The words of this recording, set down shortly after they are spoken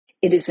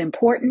It is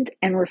important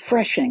and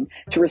refreshing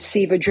to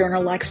receive a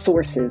journal like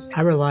Sources.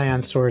 I rely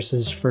on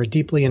Sources for a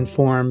deeply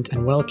informed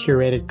and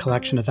well-curated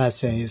collection of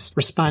essays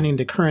responding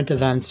to current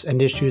events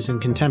and issues in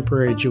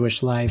contemporary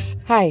Jewish life.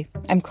 Hi,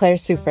 I'm Claire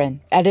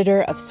Sufrin,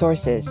 editor of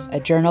Sources, a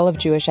journal of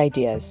Jewish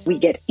ideas. We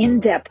get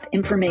in-depth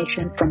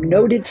information from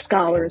noted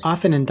scholars,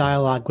 often in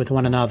dialogue with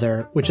one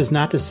another, which is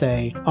not to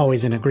say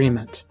always in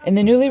agreement. In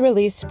the newly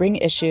released spring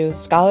issue,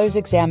 scholars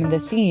examine the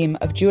theme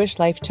of Jewish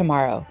life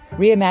tomorrow,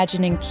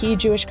 reimagining key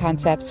Jewish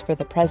concepts for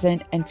the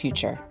present and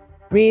future.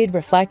 Read,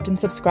 reflect, and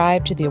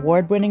subscribe to the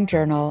award-winning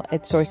journal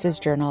at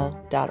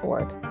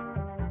sourcesjournal.org.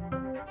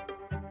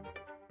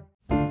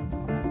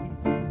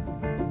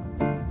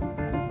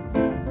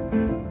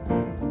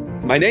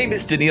 My name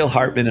is Daniil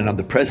Hartman, and I'm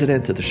the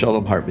president of the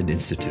Shalom Hartman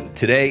Institute.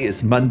 Today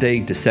is Monday,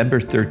 December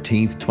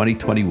 13th,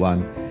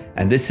 2021,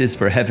 and this is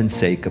For Heaven's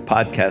Sake, a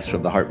podcast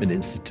from the Hartman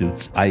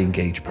Institute's I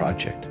Engage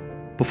project.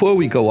 Before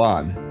we go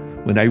on,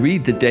 when I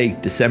read the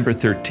date, December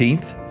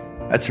 13th,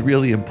 that's a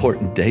really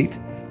important date.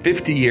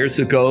 50 years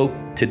ago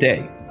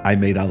today, I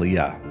made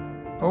Aliyah.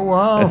 Oh,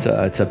 wow.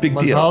 It's a big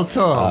deal. Mazal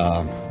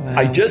tov. Wow.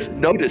 I just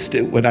noticed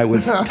it when I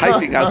was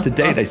typing out the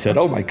date. I said,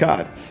 oh my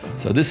God.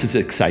 So this is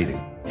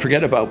exciting.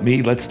 Forget about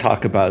me. Let's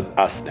talk about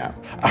us now.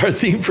 Our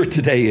theme for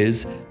today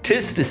is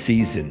 'Tis the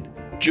Season,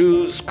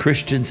 Jews,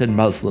 Christians, and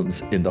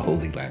Muslims in the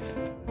Holy Land.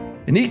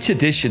 In each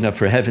edition of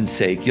For Heaven's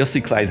Sake,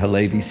 Yossi Klein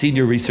Halevi,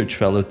 Senior Research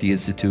Fellow at the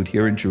Institute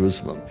here in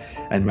Jerusalem,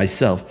 and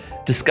myself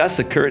discuss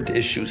a current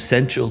issue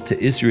central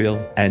to Israel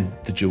and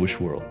the Jewish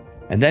world.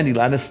 And then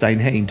Ilana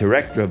Stein-Hain,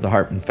 Director of the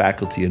Hartman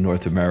Faculty in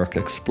North America,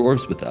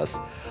 explores with us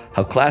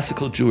how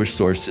classical Jewish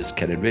sources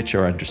can enrich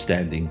our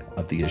understanding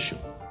of the issue.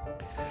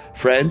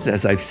 Friends,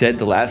 as I've said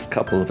the last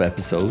couple of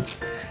episodes,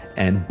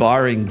 and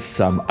barring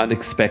some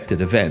unexpected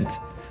event,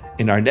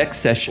 in our next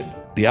session,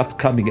 the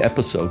upcoming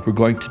episode, we're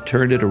going to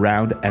turn it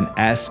around and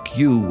ask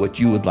you what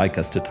you would like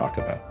us to talk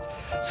about.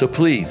 So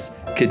please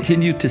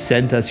continue to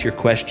send us your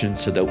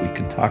questions so that we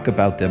can talk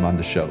about them on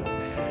the show.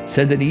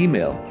 Send an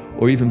email,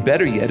 or even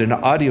better yet, an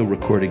audio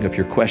recording of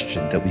your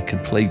question that we can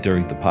play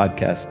during the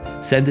podcast.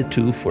 Send it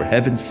to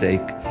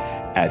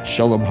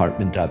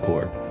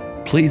forheavensake@shalomhartman.org.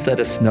 Please let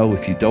us know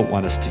if you don't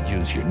want us to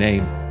use your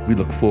name. We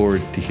look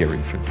forward to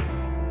hearing from you.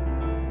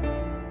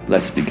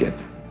 Let's begin.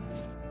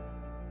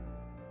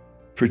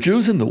 For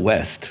Jews in the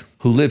West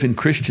who live in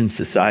Christian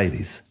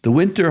societies, the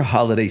winter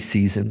holiday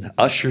season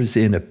ushers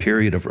in a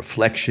period of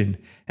reflection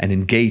and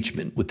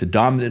engagement with the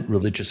dominant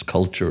religious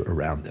culture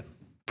around them.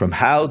 From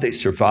how they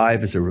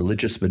survive as a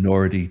religious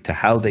minority to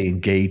how they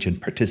engage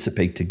and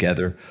participate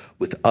together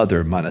with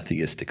other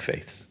monotheistic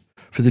faiths.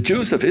 For the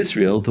Jews of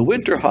Israel, the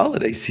winter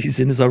holiday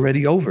season is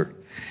already over.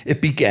 It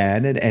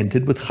began and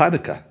ended with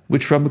Hanukkah,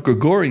 which from a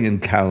Gregorian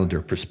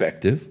calendar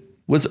perspective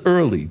was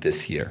early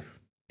this year.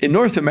 In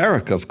North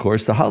America, of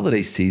course, the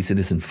holiday season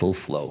is in full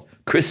flow.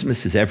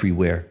 Christmas is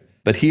everywhere.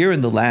 But here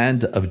in the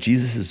land of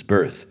Jesus'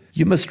 birth,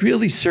 you must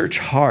really search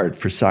hard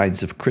for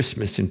signs of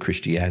Christmas in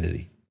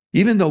Christianity.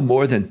 Even though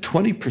more than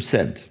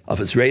 20% of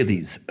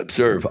Israelis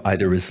observe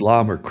either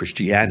Islam or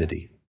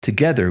Christianity,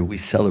 together we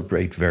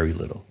celebrate very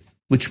little.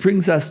 Which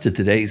brings us to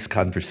today's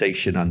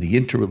conversation on the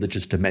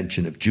interreligious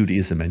dimension of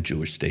Judaism and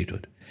Jewish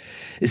statehood.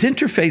 Is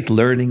interfaith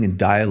learning and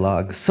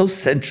dialogue so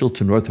central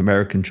to North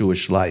American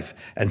Jewish life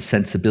and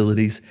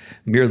sensibilities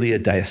merely a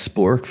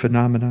diasporic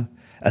phenomena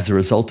as a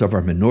result of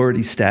our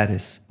minority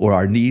status or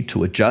our need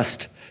to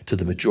adjust to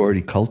the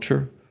majority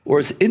culture? Or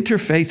is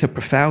interfaith a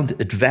profound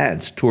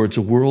advance towards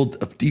a world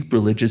of deep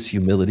religious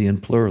humility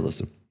and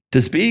pluralism?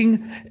 Does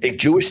being a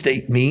Jewish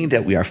state mean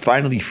that we are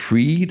finally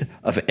freed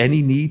of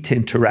any need to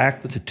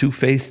interact with the two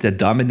faiths that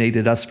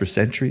dominated us for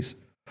centuries?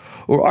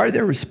 Or are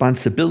there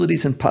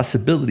responsibilities and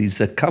possibilities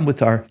that come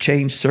with our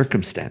changed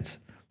circumstance,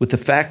 with the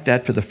fact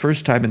that for the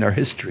first time in our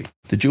history,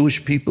 the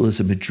Jewish people is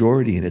a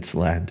majority in its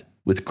land,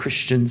 with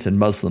Christians and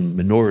Muslim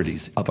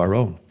minorities of our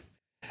own?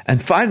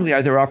 And finally,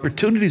 are there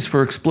opportunities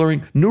for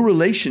exploring new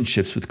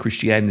relationships with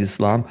Christianity and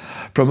Islam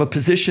from a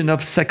position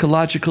of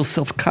psychological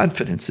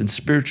self-confidence and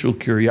spiritual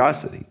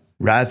curiosity,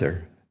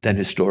 rather than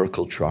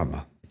historical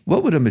trauma?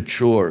 What would a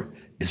mature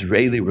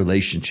Israeli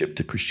relationship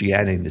to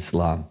Christianity and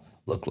Islam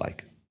look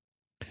like?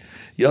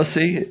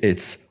 Yossi,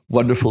 it's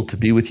wonderful to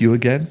be with you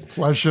again.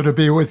 Pleasure to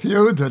be with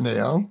you,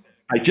 Daniil.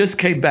 I just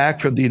came back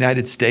from the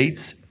United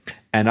States,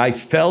 and I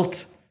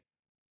felt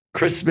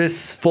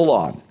Christmas full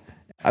on.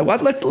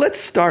 Let's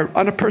start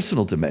on a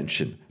personal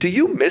dimension. Do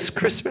you miss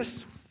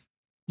Christmas?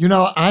 You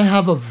know, I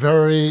have a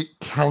very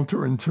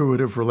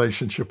counterintuitive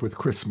relationship with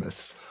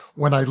Christmas.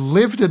 When I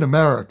lived in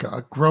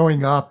America,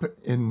 growing up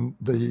in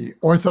the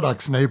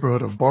Orthodox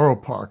neighborhood of Borough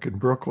Park in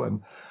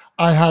Brooklyn,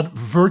 I had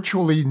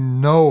virtually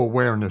no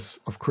awareness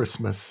of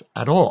Christmas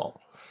at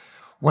all.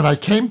 When I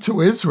came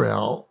to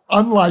Israel,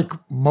 unlike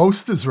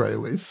most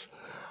Israelis,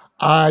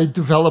 I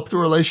developed a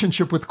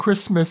relationship with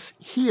Christmas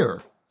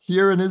here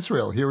in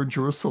Israel, here in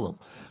Jerusalem.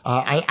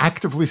 I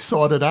actively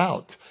sought it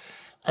out.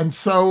 And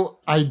so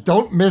I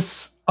don't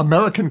miss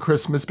American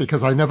Christmas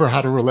because I never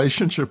had a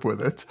relationship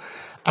with it.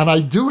 And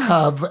I do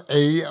have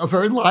a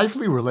very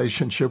lively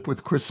relationship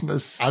with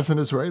Christmas as an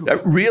Israeli.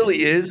 That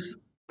really is.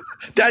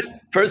 That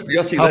first,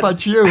 Yossi, How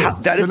about you?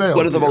 That is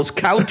one of the most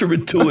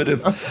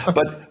counterintuitive,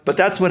 but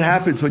that's what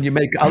happens when you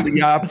make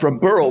Aliyah from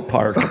Borough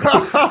Park,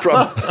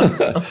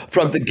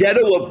 from the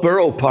ghetto of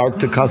Borough Park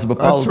to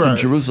cosmopolitan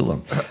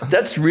Jerusalem.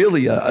 That's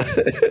really a.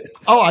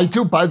 Oh, I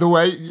do. By the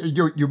way,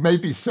 you may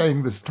be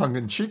saying this tongue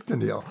in cheek,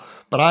 Daniel,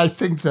 but I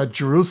think that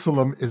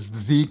Jerusalem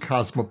is the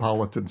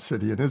cosmopolitan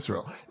city in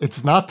Israel.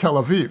 It's not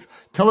Tel Aviv.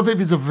 Tel Aviv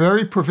is a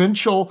very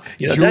provincial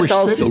Jewish city. That's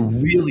also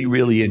really,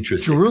 really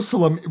interesting.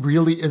 Jerusalem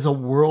really is a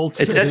world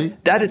city.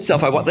 That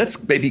itself,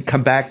 let's maybe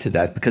come back to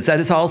that, because that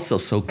is also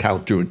so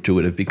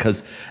counterintuitive,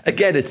 because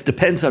again, it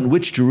depends on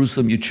which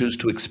Jerusalem you choose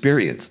to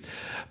experience.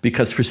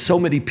 Because for so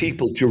many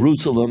people,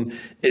 Jerusalem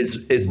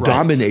is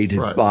dominated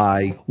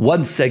by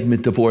one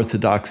segment of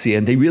Orthodoxy,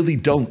 and they really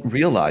don't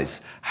realize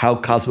how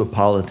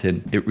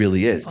cosmopolitan it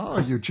really is. Oh,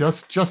 you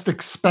just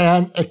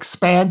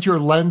expand your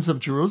lens of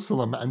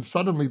Jerusalem, and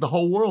suddenly the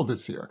whole world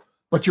is here.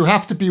 But you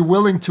have to be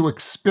willing to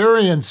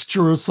experience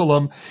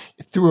Jerusalem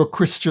through a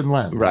Christian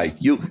lens. Right.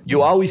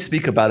 You always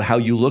speak about how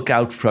you look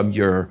out from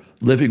your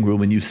living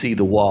room and you see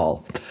the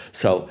wall.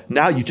 So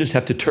now you just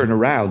have to turn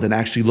around and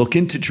actually look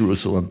into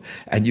Jerusalem,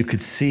 and you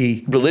could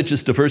see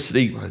religious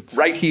diversity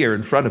right here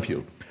in front of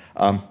you.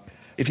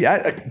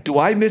 Do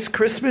I miss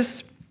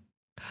Christmas?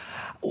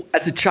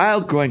 As a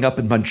child growing up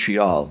in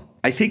Montreal,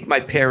 I think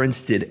my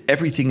parents did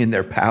everything in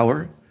their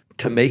power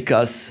to make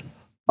us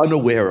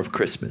unaware of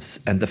Christmas.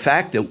 And the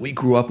fact that we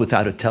grew up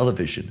without a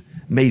television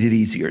made it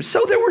easier.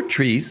 So there were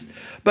trees,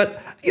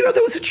 but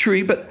there was a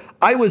tree, but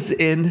I was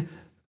in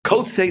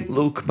Côte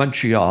Saint-Luc,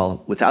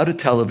 Montreal, without a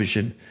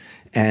television.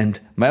 And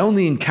my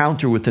only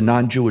encounter with the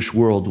non-Jewish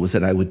world was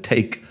that I would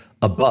take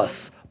a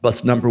bus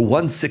number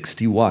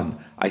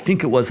 161. I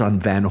think it was on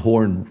Van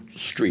Horn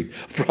Street,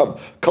 from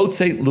Côte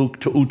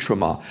Saint-Luc to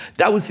Outremont.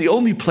 That was the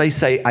only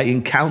place I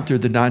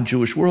encountered the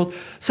non-Jewish world.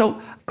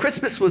 So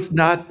Christmas was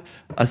not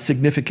a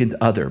significant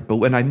other. But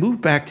when I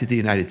moved back to the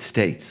United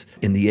States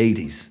in the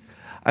 80s,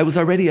 I was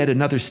already at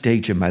another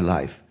stage in my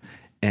life.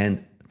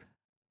 And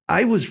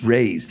I was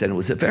raised, and it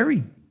was a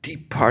very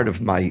deep part of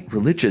my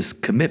religious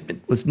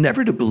commitment, was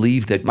never to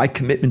believe that my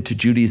commitment to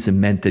Judaism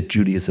meant that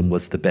Judaism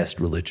was the best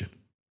religion.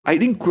 I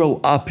didn't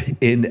grow up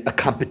in a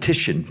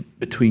competition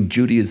between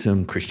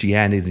Judaism,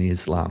 Christianity, and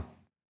Islam.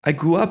 I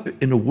grew up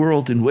in a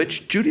world in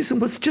which Judaism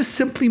was just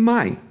simply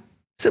mine.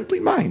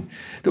 Simply mine.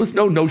 There was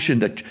no notion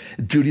that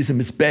Judaism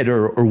is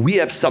better or we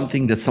have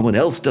something that someone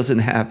else doesn't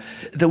have.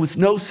 There was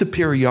no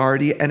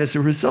superiority. And as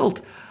a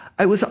result,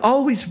 I was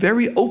always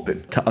very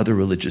open to other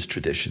religious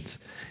traditions.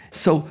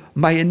 So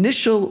my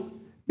initial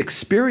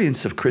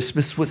experience of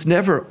Christmas was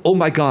never, oh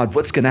my God,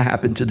 what's going to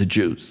happen to the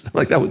Jews?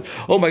 Like that was,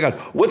 oh my God,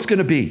 what's going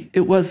to be?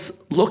 It was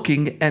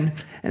looking, and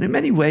in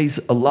many ways,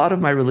 a lot of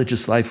my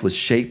religious life was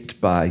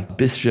shaped by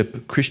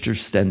Bishop Christer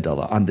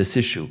Stendhal on this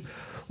issue,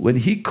 when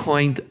he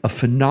coined a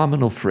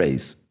phenomenal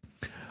phrase,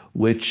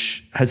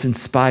 which has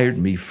inspired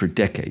me for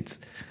decades.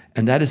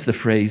 And that is the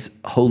phrase,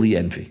 holy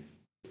envy.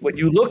 When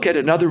you look at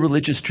another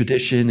religious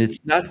tradition, it's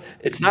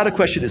not a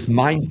question, is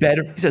mine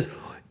better? He says,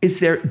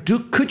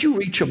 could you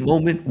reach a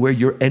moment where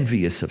you're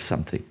envious of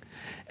something?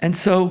 And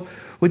so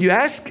when you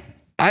ask,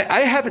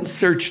 I haven't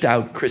searched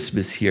out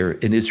Christmas here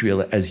in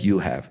Israel as you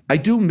have. I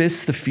do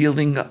miss the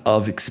feeling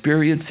of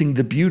experiencing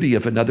the beauty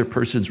of another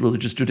person's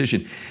religious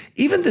tradition.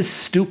 Even this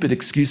stupid,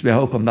 excuse me, I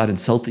hope I'm not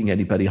insulting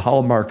anybody,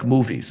 Hallmark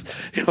movies,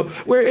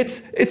 where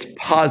it's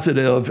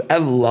positive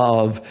and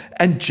love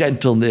and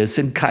gentleness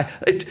and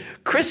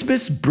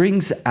Christmas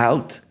brings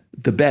out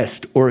the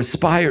best, or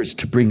aspires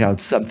to bring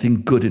out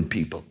something good in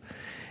people.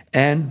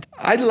 And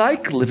I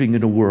like living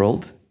in a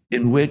world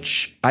in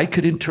which I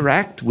could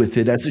interact with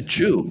it as a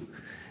Jew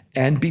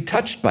and be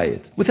touched by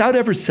it without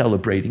ever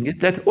celebrating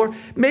it. Or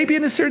maybe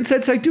in a certain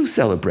sense, I do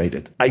celebrate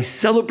it. I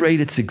celebrate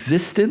its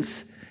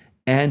existence,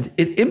 and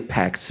it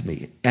impacts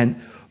me.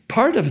 And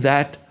part of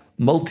that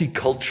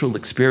multicultural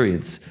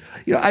experience,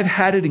 I've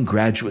had it in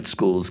graduate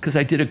schools because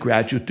I did a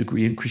graduate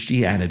degree in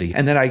Christianity.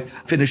 And then I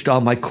finished all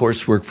my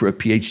coursework for a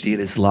PhD in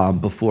Islam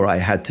before I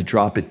had to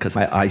drop it because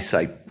my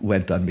eyesight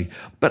went on me.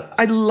 But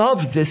I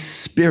love this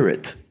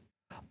spirit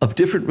of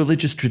different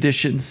religious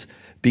traditions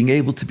being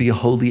able to be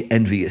wholly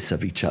envious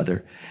of each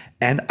other.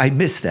 And I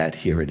miss that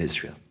here in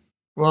Israel.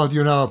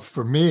 Well,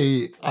 for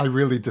me, I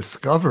really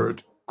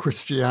discovered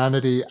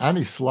Christianity and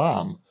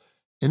Islam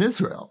in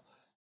Israel.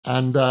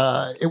 And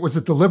it was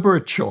a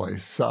deliberate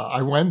choice.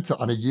 I went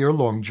on a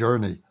year-long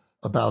journey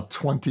about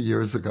 20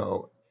 years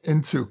ago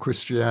into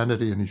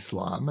Christianity and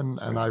Islam,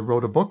 and I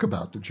wrote a book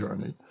about the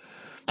journey.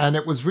 And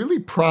it was really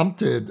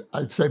prompted,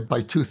 I'd say,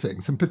 by two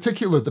things, in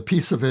particular, the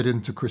piece of it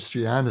into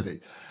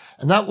Christianity.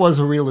 And that was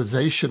a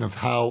realization of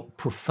how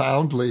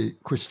profoundly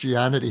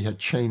Christianity had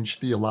changed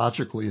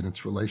theologically in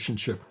its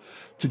relationship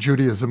to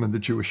Judaism and the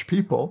Jewish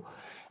people,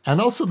 and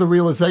also the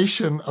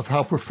realization of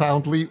how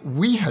profoundly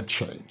we had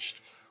changed.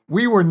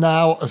 We were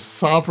now a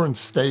sovereign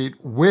state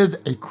with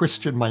a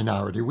Christian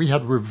minority. We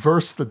had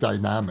reversed the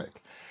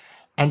dynamic.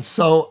 And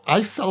so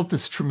I felt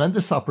this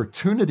tremendous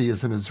opportunity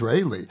as an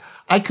Israeli.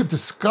 I could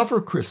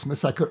discover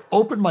Christmas. I could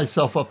open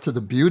myself up to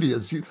the beauty,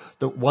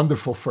 the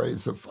wonderful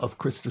phrase of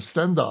Christer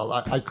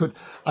Stendahl.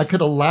 I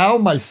could allow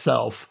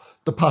myself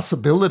the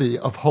possibility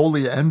of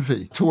holy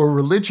envy to a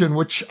religion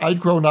which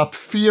I'd grown up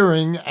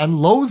fearing and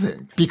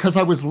loathing because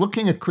I was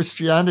looking at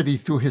Christianity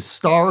through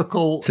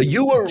historical So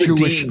you were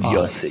Jewish redeemed, eyes.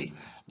 Yossi.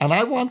 And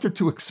I wanted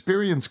to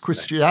experience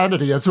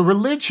Christianity as a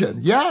religion,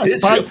 yes,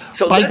 Israel.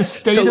 by the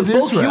state of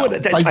both Israel, you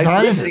and, by I'm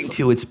Zionism. listening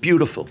to you, it's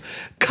beautiful.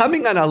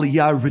 Coming on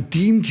Aliyah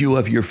redeemed you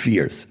of your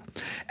fears,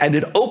 and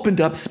it opened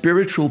up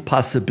spiritual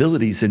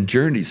possibilities and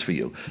journeys for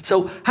you.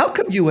 So how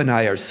come you and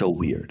I are so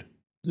weird?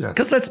 Yes.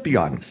 Because let's be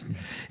honest,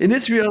 in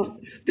Israel,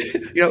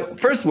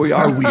 first we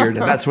are weird,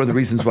 and that's one of the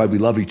reasons why we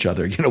love each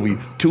other. We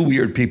two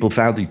weird people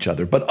found each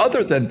other. But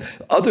other than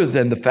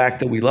the fact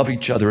that we love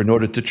each other in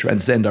order to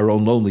transcend our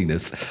own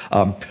loneliness,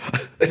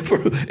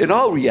 in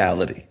all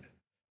reality,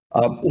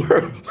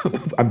 we're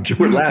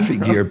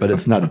laughing here, but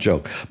it's not a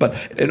joke. But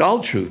in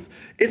all truth,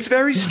 it's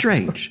very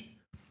strange.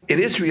 In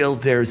Israel,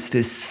 there's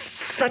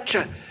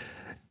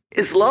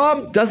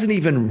Islam doesn't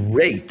even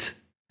rate.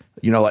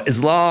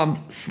 Islam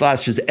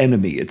 /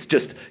 enemy. It's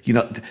just,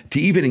 to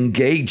even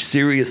engage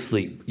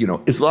seriously,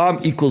 Islam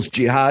equals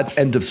jihad,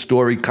 end of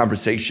story,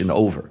 conversation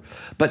over.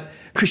 But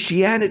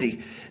Christianity,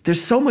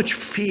 there's so much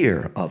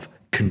fear of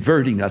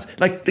converting us.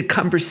 Like the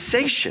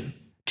conversation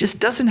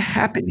just doesn't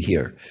happen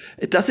here.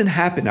 It doesn't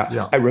happen.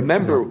 I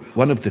remember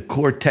one of the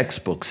core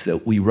textbooks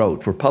that we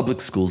wrote for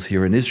public schools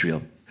here in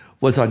Israel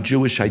was on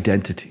Jewish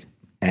identity.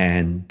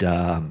 And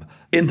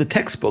in the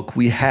textbook,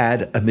 we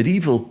had a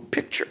medieval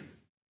picture.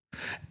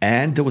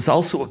 And there was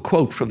also a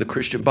quote from the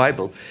Christian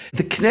Bible.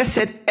 The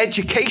Knesset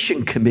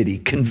Education Committee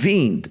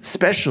convened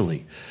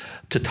specially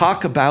to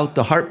talk about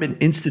the Hartman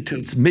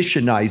Institute's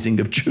missionizing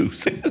of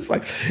Jews.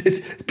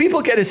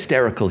 People get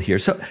hysterical here.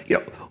 So,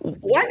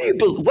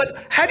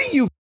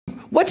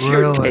 what's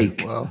your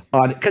take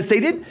on it? Because they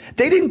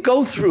didn't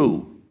go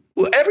through,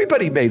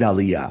 everybody made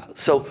Aliyah.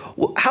 So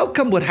how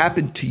come what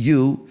happened to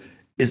you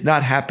is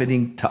not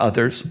happening to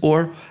others?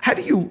 Or how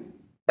do you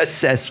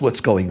assess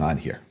what's going on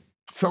here?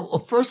 So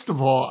first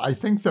of all, I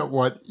think that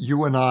what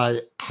you and I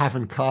have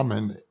in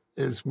common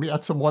is we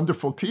had some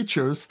wonderful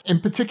teachers,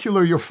 in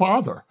particular your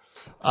father.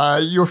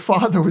 Your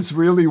father was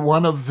really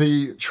one of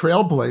the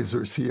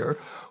trailblazers here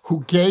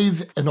who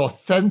gave an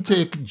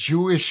authentic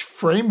Jewish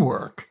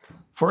framework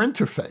for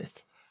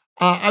interfaith.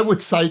 I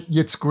would cite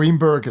Yitz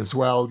Greenberg as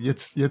well.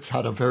 Yitz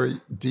had a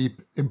very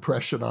deep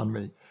impression on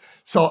me.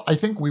 So I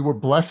think we were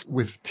blessed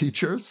with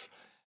teachers,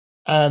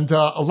 and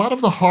a lot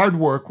of the hard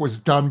work was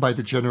done by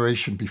the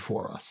generation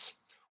before us.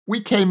 We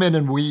came in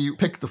and we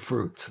picked the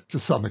fruit to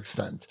some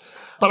extent.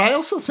 But I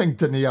also think,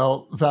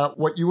 Danielle, that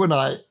what you and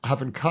I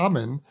have in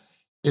common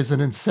is an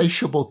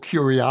insatiable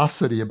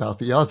curiosity about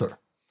the other.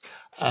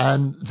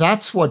 And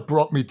that's what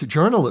brought me to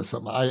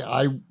journalism.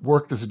 I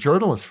worked as a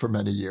journalist for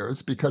many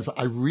years because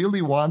I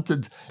really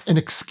wanted an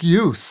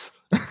excuse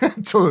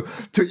to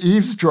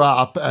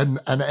eavesdrop and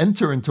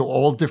enter into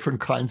all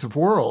different kinds of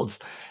worlds.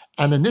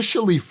 And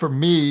initially for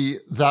me,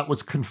 that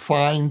was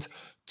confined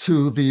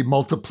to the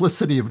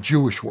multiplicity of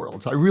Jewish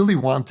worlds. I really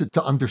wanted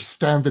to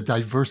understand the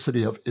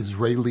diversity of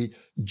Israeli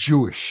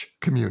Jewish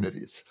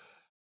communities.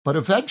 But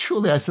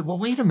eventually I said, well,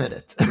 wait a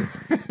minute.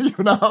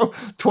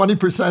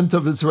 20%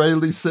 of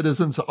Israeli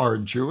citizens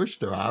aren't Jewish,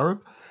 they're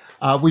Arab.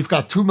 We've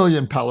got 2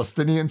 million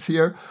Palestinians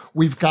here.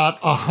 We've got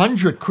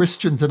 100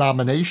 Christian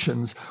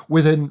denominations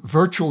within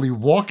virtually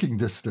walking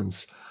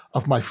distance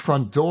of my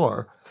front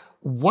door.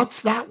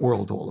 What's that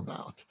world all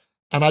about?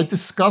 And I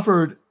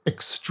discovered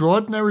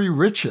extraordinary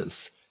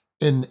riches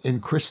in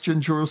Christian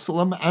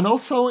Jerusalem and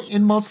also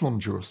in Muslim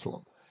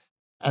Jerusalem.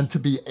 And to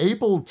be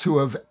able to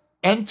have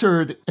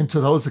entered into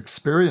those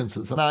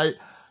experiences, and I'm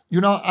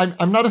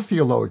not a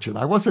theologian.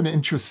 I wasn't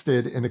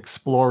interested in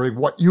exploring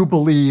what you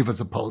believe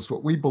as opposed to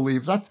what we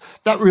believe. That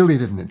really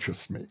didn't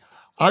interest me.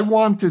 I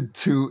wanted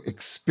to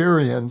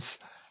experience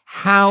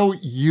how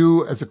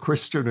you as a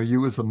Christian or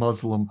you as a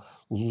Muslim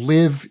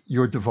live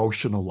your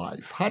devotional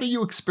life. How do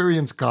you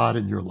experience God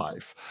in your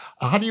life?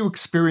 How do you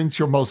experience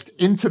your most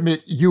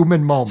intimate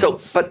human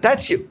moments? So, but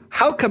that's you.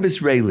 How come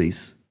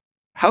Israelis,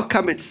 how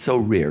come it's so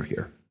rare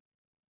here?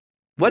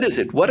 What is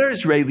it? What are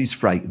Israelis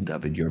frightened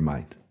of in your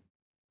mind?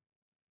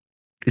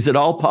 Is it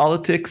all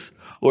politics,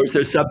 or is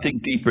there something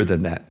deeper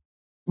than that?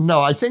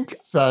 No, I think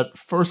that,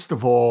 first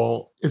of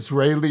all,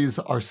 Israelis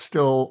are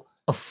still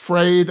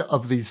afraid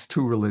of these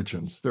two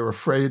religions. They're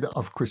afraid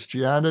of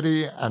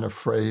Christianity and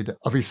afraid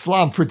of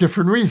Islam for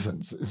different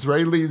reasons.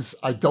 Israelis,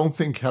 I don't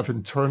think, have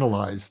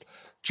internalized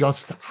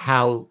just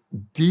how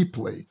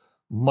deeply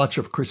much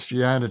of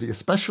Christianity,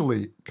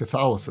 especially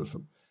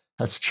Catholicism,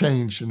 has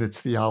changed in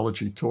its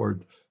theology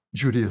toward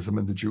Judaism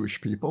and the Jewish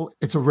people.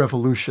 It's a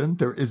revolution.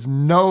 There is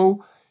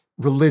no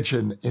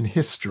religion in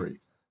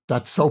history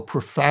that so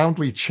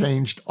profoundly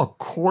changed a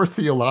core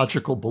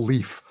theological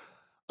belief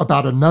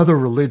about another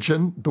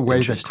religion the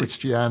way that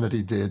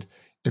Christianity did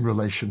in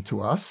relation to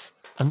us.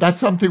 And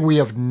that's something we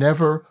have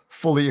never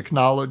fully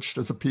acknowledged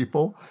as a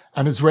people.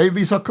 And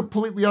Israelis are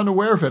completely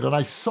unaware of it. And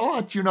I saw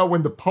it,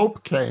 when the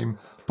Pope came,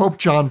 Pope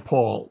John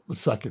Paul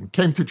II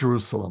came to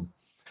Jerusalem.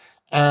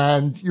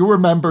 And you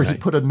remember he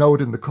put a note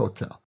in the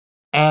Kotel.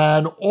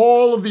 And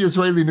all of the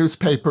Israeli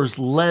newspapers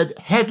led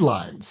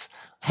headlines.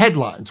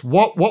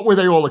 What were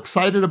they all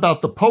excited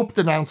about? The Pope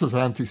denounces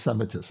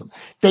anti-Semitism.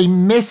 They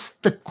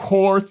missed the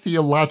core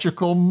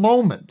theological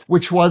moment,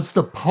 which was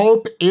the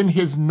Pope, in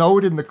his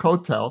note in the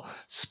Kotel,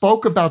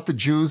 spoke about the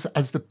Jews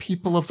as the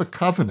people of the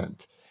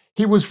covenant.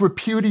 He was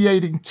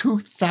repudiating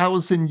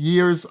 2,000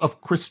 years of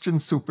Christian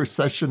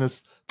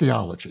supersessionist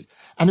theology.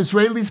 And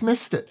Israelis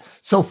missed it.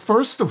 So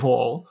first of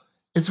all,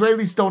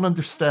 Israelis don't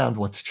understand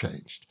what's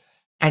changed.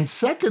 And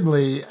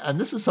secondly, and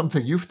this is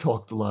something you've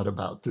talked a lot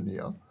about,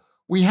 Daniel,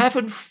 we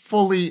haven't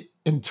fully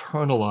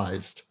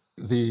internalized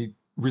the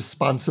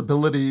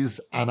responsibilities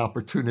and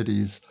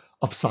opportunities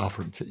of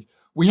sovereignty.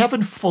 We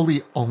haven't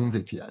fully owned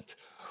it yet.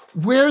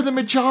 We're the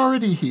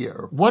majority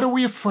here. What are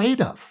we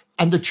afraid of?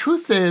 And the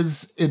truth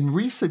is, in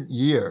recent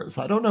years,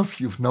 I don't know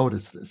if you've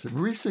noticed this, in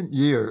recent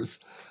years,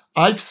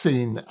 I've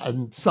seen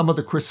in some of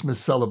the Christmas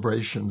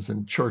celebrations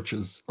in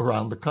churches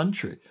around the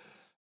country,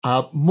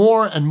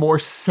 more and more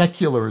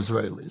secular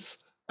Israelis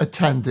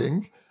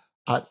attending.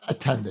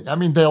 I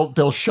mean,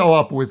 they'll show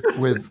up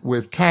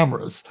with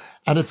cameras,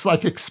 and it's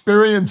like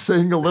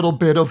experiencing a little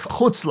bit of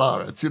chutz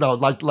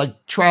la'aretz,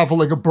 like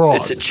traveling abroad.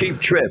 It's a cheap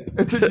trip.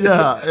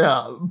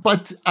 Yeah.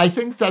 But I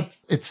think that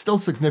it's still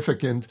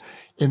significant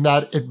in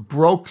that it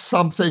broke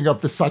something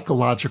of the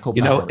psychological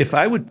barrier. If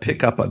I would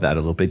pick up on that a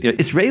little bit,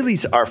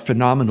 Israelis are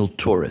phenomenal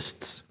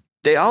tourists.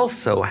 They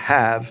also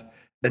have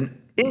an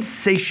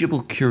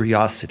insatiable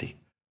curiosity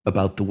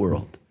about the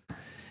world.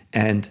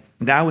 And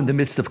now in the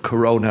midst of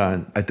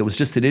Corona, there was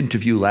just an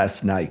interview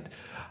last night.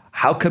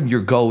 How come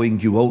you're going?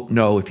 You won't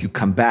know if you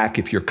come back,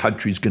 if your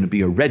country's going to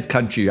be a red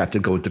country, you have to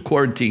go into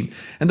quarantine.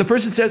 And the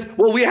person says,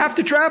 well, we have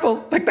to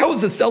travel. Like that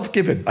was a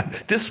self-given.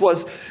 This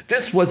was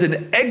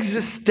an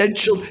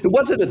existential, it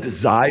wasn't a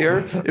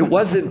desire. It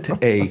wasn't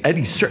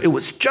it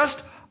was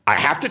just, I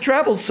have to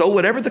travel. So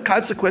whatever the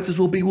consequences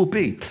will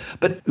be.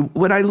 But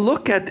when I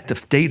look at the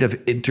state of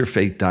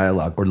interfaith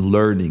dialogue or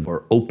learning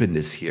or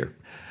openness here,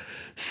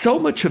 so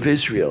much of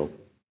Israel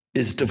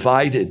is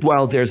divided.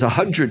 While there's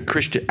 100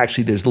 Christian,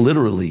 actually there's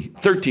literally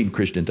 13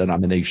 Christian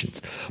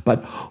denominations.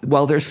 But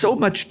while there's so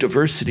much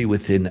diversity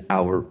within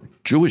our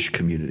Jewish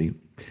community,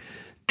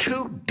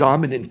 two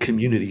dominant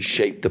communities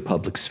shape the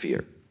public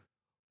sphere.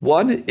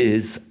 One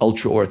is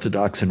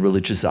ultra-Orthodox and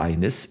religious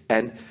Zionists.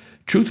 And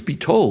truth be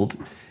told,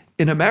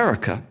 in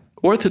America,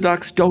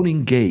 Orthodox don't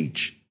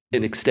engage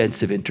in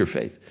extensive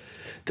interfaith.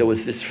 There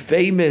was this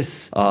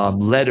famous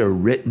letter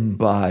written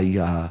by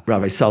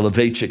Rabbi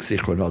Soloveitchik,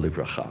 Zichrono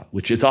Livracha,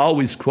 which is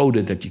always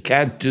quoted that you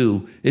can't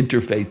do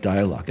interfaith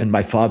dialogue. And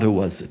my father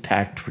was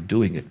attacked for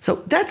doing it.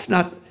 So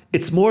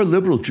it's more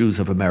liberal Jews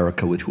of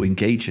America who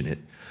engage in it.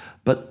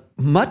 But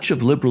much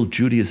of liberal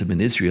Judaism in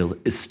Israel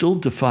is still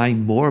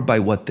defined more by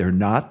what they're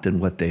not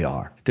than what they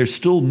are. They're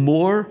still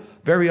more,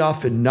 very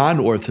often,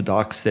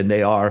 non-Orthodox than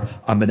they are,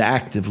 I'm an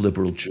active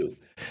liberal Jew.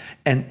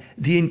 And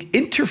the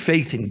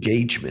interfaith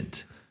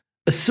engagement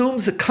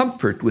assumes a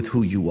comfort with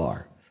who you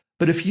are.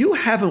 But if you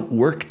haven't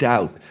worked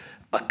out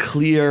a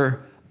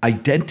clear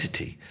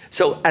identity,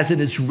 so as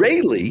an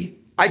Israeli,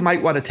 I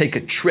might want to take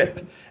a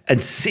trip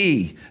and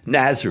see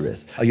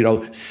Nazareth,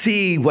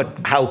 see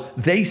how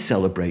they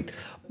celebrate.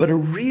 But a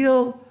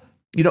real,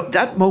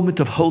 that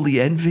moment of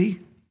holy envy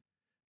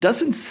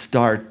doesn't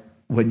start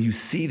when you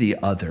see the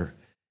other.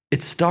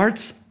 It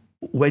starts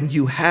when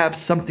you have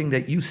something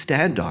that you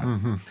stand on.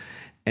 Mm-hmm.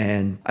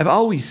 And I've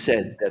always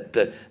said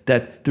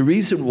that the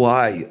reason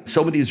why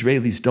so many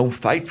Israelis don't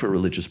fight for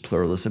religious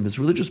pluralism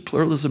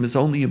is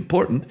only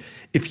important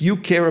if you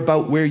care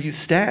about where you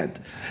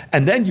stand.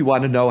 And then you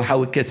want to know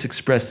how it gets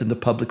expressed in the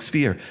public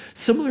sphere.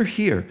 Similar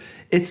here.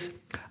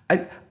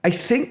 I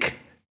think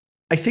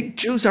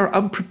Jews are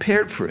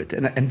unprepared for it.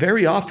 And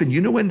very often,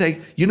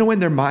 when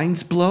their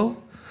minds blow?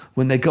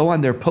 When they go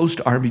on their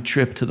post-army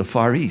trip to the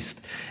Far East,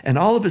 and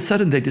all of a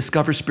sudden they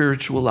discover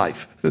spiritual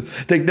life.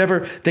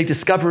 They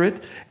discover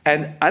it,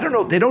 and I don't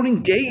know, they don't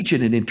engage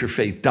in an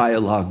interfaith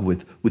dialogue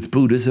with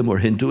Buddhism or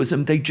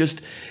Hinduism. They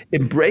just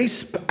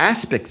embrace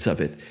aspects of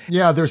it.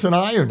 Yeah, there's an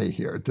irony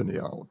here,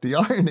 Daniel. The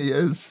irony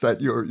is that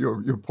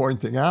you're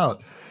pointing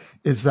out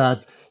is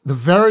that the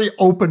very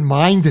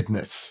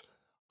open-mindedness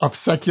of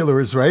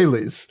secular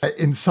Israelis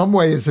in some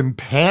way is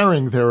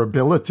impairing their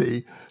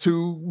ability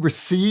to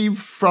receive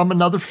from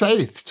another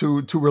faith,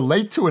 to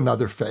relate to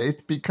another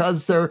faith,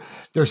 because they're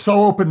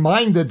so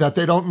open-minded that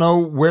they don't know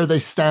where they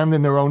stand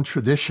in their own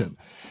tradition.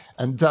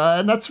 And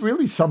that's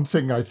really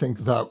something I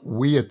think that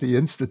we at the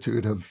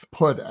Institute have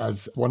put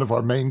as one of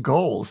our main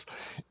goals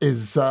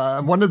is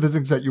one of the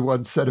things that you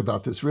once said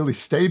about this really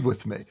stayed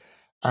with me.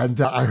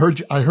 And I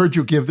heard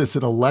you give this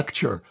in a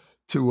lecture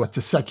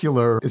to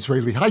secular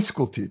Israeli high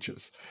school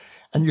teachers.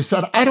 And you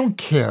said, I don't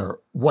care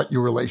what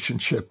your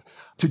relationship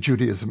to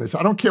Judaism is.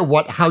 I don't care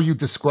how you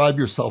describe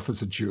yourself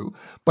as a Jew,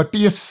 but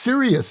be a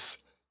serious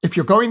If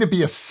you're going to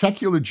be a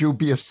secular Jew,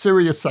 be a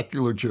serious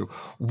secular Jew.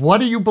 What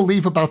do you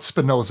believe about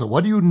Spinoza?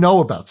 What do you know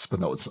about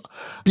Spinoza?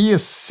 Be a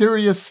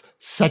serious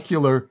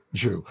secular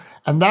Jew.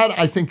 And that,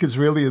 I think, is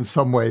really, in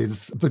some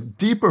ways, the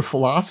deeper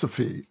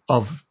philosophy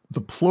of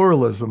the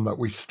pluralism that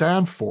we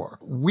stand for.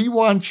 We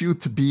want you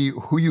to be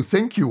who you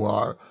think you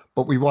are,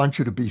 but we want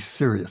you to be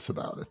serious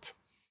about it.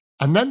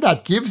 And then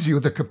that gives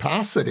you the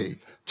capacity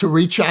to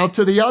reach out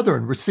to the other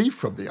and receive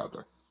from the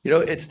other.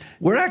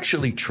 We're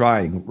actually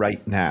trying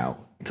right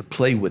now to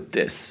play with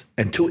this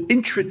and to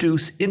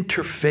introduce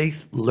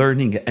interfaith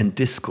learning and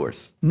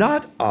discourse,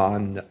 not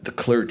on the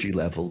clergy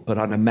level, but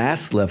on a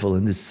mass level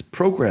in this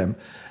program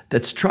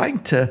that's trying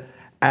to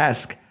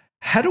ask,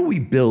 how do we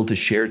build a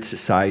shared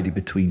society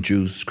between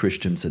Jews,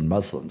 Christians, and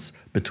Muslims,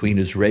 between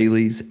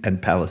Israelis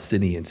and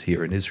Palestinians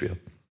here in Israel?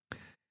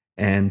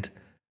 And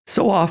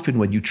so often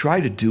when you try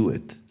to do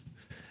it,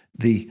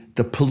 the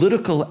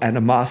political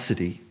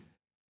animosity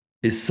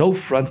is so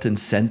front and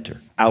center,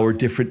 our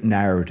different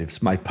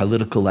narratives, my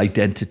political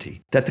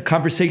identity, that the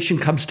conversation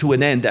comes to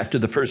an end after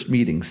the first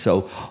meeting.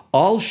 So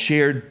all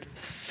shared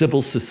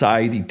civil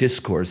society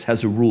discourse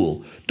has a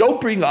rule.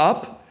 Don't bring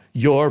up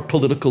your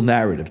political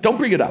narrative. Don't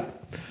bring it up.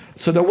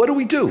 So now what do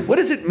we do? What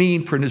does it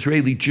mean for an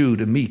Israeli Jew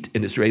to meet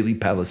an Israeli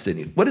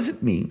Palestinian? What does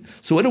it mean?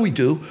 So what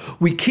do?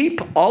 We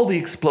keep all the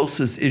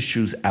explosive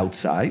issues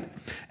outside,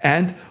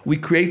 and we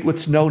create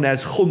what's known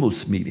as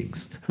hummus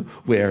meetings,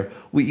 where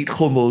we eat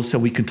hummus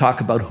and we can talk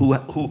about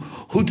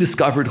who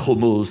discovered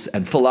hummus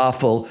and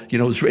falafel.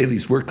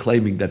 Israelis were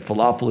claiming that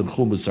falafel and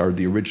hummus are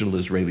the original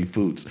Israeli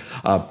foods,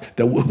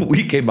 that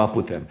we came up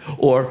with them.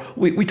 Or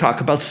we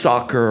talk about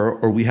soccer,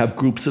 or we have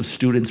groups of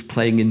students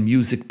playing in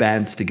music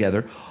bands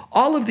together.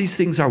 All of these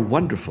things are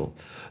wonderful.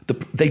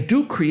 They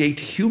do create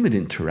human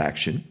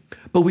interaction,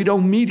 but we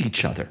don't meet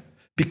each other,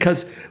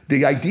 because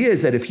the idea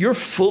is that if you're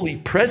fully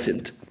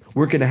present,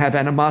 we're going to have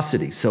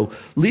animosity. So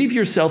leave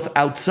yourself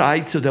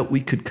outside so that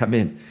we could come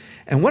in.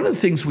 And one of the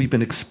things we've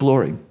been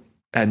exploring,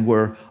 and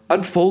we're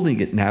unfolding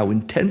it now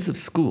in tens of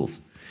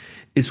schools,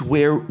 is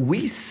where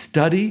we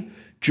study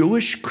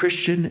Jewish,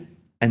 Christian,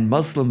 and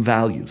Muslim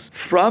values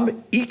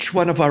from each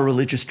one of our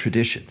religious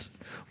traditions.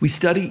 We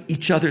study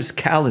each other's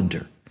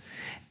calendar.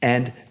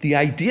 And the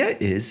idea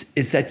is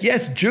that,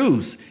 yes,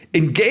 Jews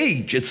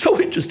engage. It's so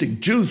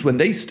interesting. Jews,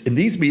 when in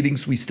these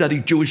meetings, we study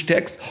Jewish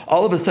texts,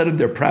 all of a sudden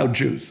they're proud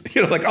Jews.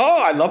 Like,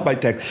 oh, I love my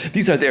text.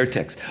 These are their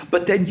texts.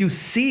 But then you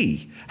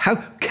see, how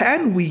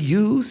can we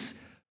use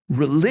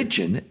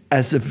religion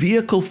as a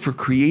vehicle for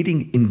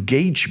creating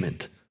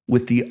engagement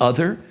with the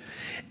other,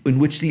 in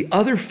which the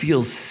other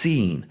feels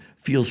seen,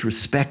 feels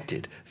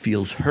respected,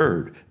 feels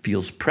heard,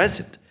 feels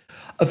present?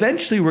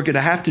 Eventually, we're going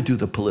to have to do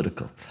the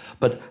political.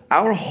 But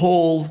our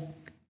whole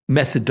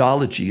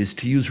methodology is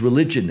to use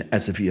religion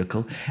as a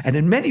vehicle. And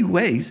in many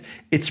ways,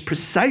 it's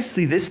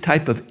precisely this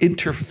type of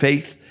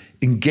interfaith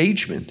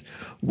engagement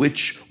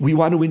which we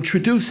want to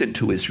introduce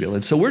into Israel.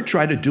 And so we're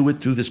trying to do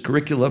it through this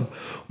curriculum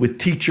with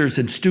teachers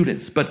and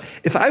students. But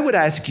if I would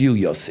ask you,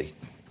 Yossi,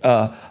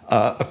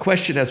 a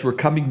question as we're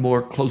coming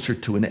more closer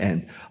to an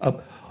end.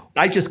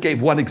 I just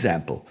gave one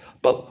example,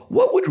 but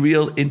what would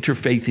real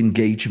interfaith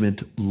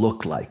engagement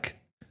look like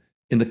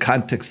in the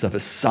context of a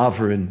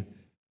sovereign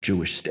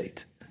Jewish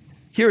state?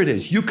 Here it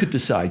is. You could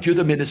decide. You're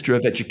the Minister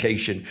of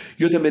Education.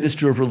 You're the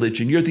Minister of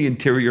Religion. You're the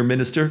Interior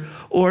Minister.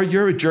 Or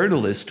you're a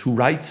journalist who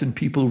writes and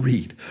people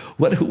read.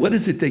 What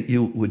is it that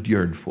you would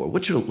yearn for?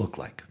 What should it look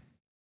like?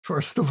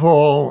 First of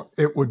all,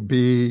 it would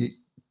be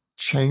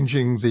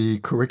changing the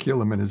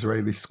curriculum in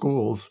Israeli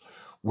schools,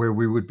 where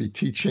we would be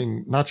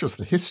teaching not just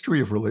the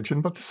history of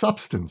religion, but the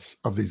substance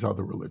of these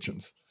other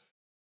religions.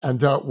 And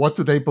what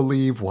do they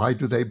believe? Why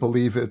do they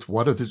believe it?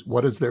 What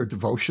is their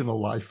devotional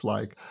life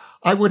like?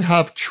 I would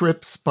have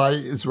trips by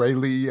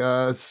Israeli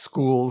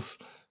schools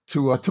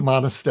to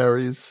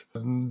monasteries.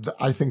 And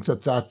I think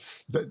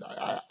that's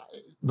the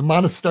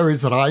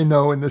monasteries that I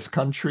know in this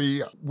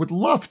country would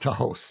love to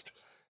host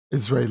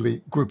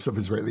Israeli groups of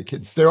Israeli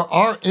kids. There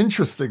are,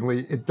 interestingly,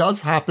 it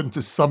does happen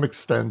to some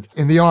extent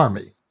in the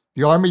army.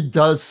 The army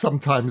does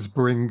sometimes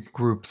bring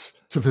groups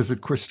to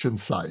visit Christian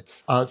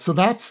sites. So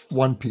that's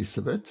one piece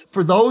of it.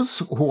 For those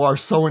who are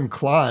so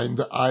inclined,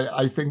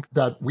 I think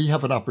that we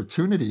have an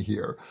opportunity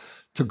here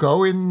to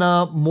go in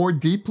more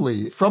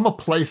deeply from a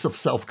place of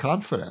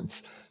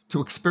self-confidence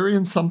to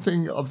experience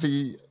something of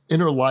the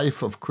inner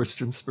life of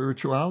Christian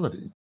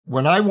spirituality.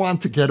 When I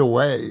want to get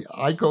away,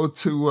 I go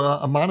to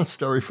a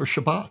monastery for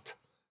Shabbat.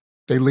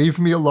 They leave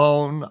me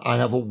alone. I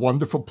have a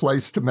wonderful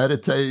place to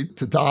meditate,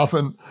 to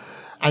daven.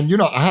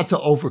 And, I had to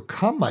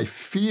overcome my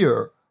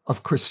fear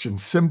of Christian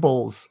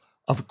symbols,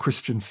 of a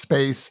Christian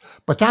space.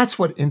 But that's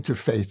what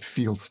interfaith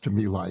feels to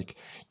me like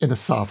in a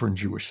sovereign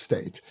Jewish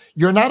state.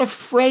 You're not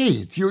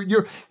afraid.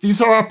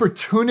 These are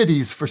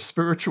opportunities for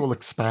spiritual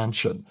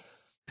expansion.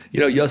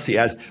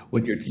 Yossi,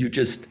 when you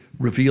just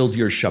revealed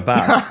your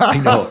Shabbat, I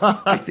know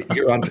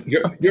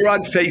you're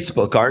on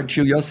Facebook, aren't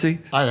you, Yossi?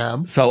 I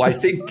am. So I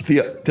think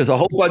there's a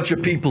whole bunch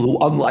of people who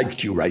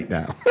unliked you right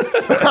now.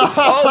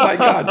 Oh my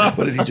God,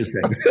 what did he just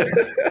say?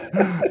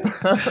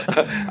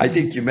 I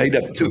think you made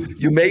up two.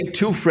 You made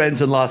two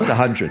friends and lost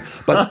 100.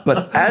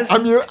 But as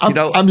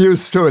I'm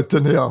used to it,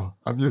 Daniil.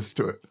 I'm used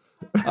to it.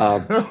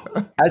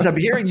 As I'm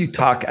hearing you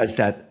talk as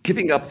that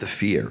giving up the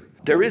fear,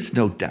 there is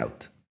no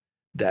doubt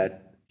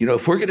that,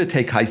 if we're going to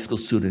take high school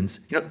students,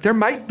 there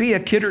might be a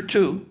kid or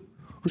two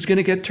who's going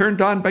to get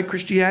turned on by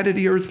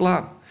Christianity or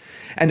Islam.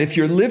 And if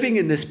you're living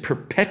in this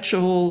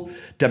perpetual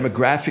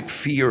demographic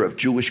fear of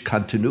Jewish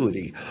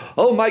continuity,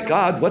 oh my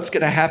God, what's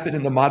going to happen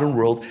in the modern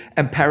world?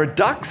 And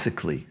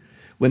paradoxically,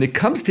 when it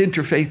comes to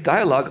interfaith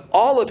dialogue,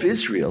 all of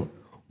Israel,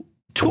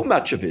 too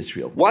much of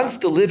Israel, wants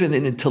to live in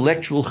an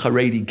intellectual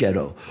Haredi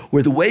ghetto,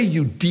 where the way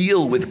you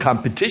deal with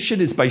competition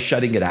is by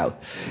shutting it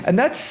out. And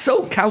that's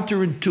so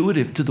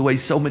counterintuitive to the way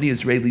so many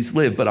Israelis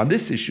live. But on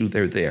this issue,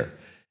 they're there.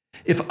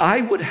 If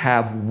I would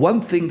have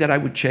one thing that I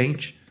would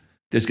change,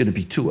 there's going to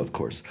be two, of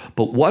course,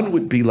 but one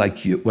would be like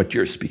what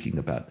you're speaking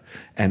about.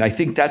 And I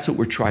think that's what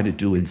we're trying to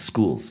do in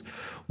schools,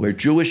 where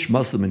Jewish,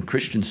 Muslim, and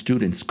Christian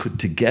students could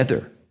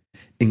together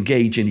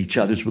engage in each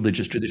other's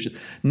religious traditions,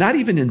 not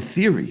even in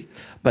theory,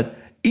 but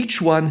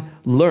each one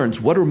learns,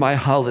 what are my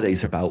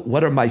holidays about?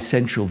 What are my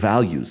central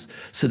values?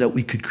 So that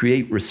we could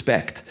create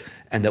respect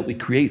and that we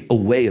create a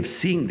way of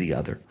seeing the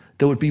other.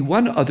 There would be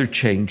one other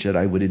change that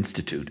I would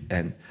institute,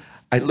 and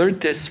I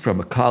learned this from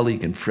a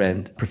colleague and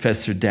friend,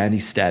 Professor Danny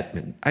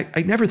Statman.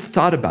 I never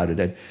thought about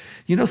it.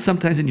 And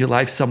sometimes in your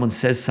life, someone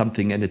says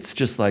something and it's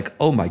just like,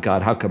 oh my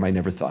God, how come I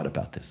never thought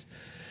about this?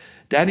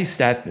 Danny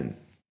Statman,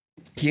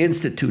 he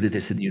instituted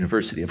this in the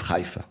University of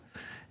Haifa,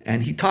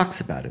 and he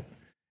talks about it.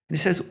 And he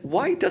says,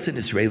 why doesn't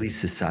Israeli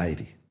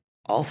society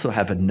also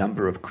have a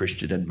number of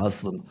Christian and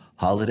Muslim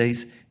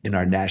holidays in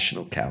our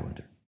national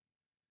calendar?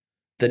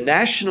 The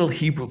National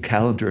Hebrew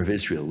Calendar of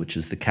Israel, which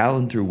is the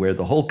calendar where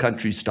the whole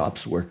country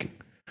stops working,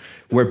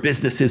 where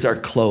businesses are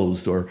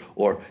closed, or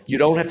you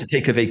don't have to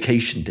take a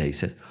vacation day,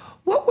 says,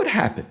 what would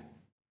happen?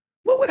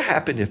 What would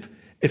happen if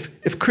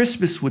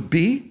Christmas would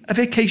be a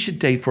vacation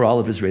day for all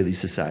of Israeli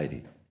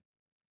society?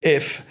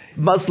 If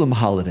Muslim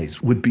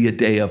holidays would be a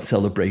day of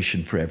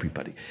celebration for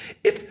everybody?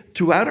 If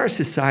throughout our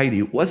society,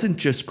 it wasn't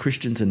just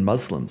Christians and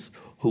Muslims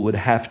who would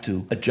have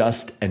to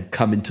adjust and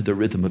come into the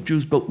rhythm of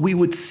Jews, but we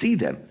would see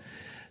them.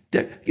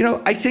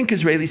 I think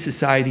Israeli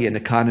society and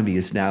economy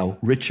is now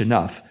rich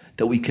enough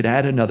that we could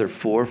add another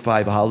 4 or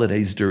 5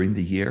 holidays during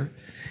the year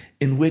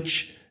in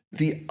which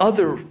the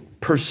other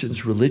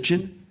person's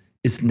religion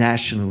is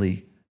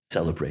nationally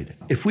celebrated.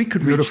 If we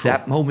could reach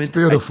that moment, it's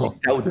beautiful. I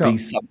think that would be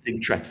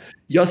something.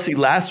 Yossi,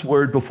 last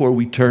word before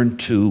we turn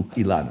to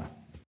Ilana.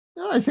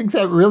 I think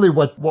that really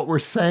what we're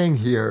saying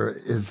here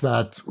is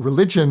that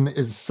religion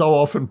is so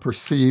often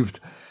perceived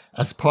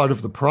as part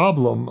of the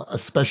problem,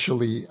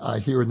 especially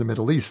here in the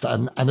Middle East.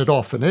 And it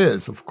often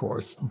is, of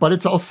course, but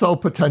it's also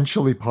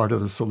potentially part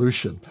of the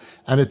solution.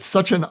 And it's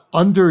such an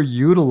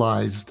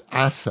underutilized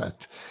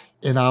asset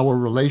in our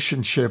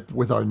relationship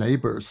with our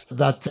neighbors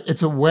that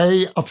it's a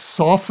way of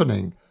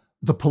softening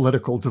the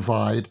political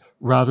divide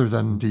rather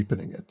than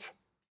deepening it.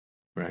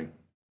 Right.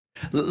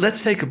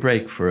 Let's take a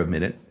break for a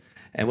minute.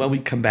 And when we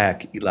come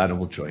back, Ilana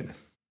will join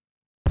us.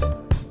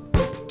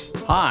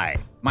 Hi,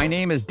 my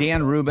name is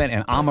Dan Rubin,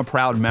 and I'm a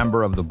proud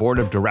member of the board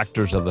of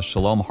directors of the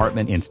Shalom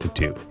Hartman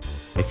Institute.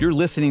 If you're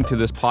listening to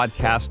this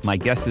podcast, my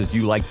guess is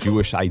you like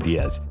Jewish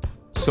ideas.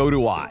 So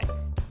do I.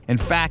 In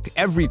fact,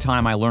 every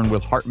time I learn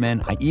with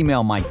Hartman, I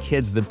email my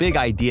kids the big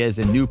ideas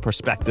and new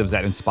perspectives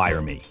that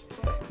inspire me.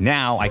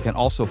 Now I can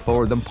also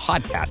forward them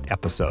podcast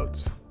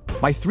episodes.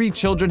 My 3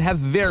 children have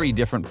very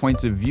different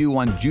points of view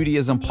on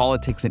Judaism,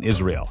 politics, and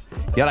Israel.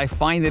 Yet I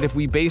find that if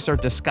we base our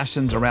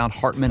discussions around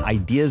Hartman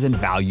ideas and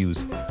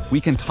values, we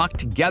can talk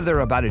together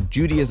about a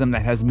Judaism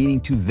that has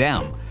meaning to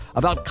them,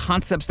 about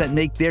concepts that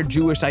make their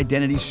Jewish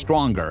identity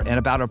stronger, and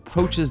about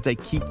approaches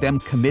that keep them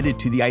committed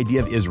to the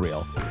idea of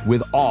Israel,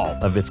 with all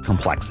of its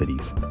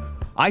complexities.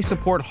 I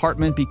support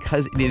Hartman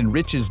because it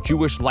enriches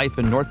Jewish life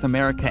in North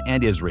America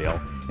and Israel,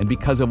 and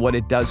because of what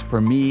it does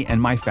for me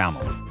and my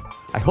family.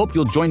 I hope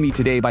you'll join me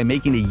today by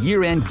making a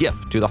year-end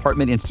gift to the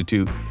Hartman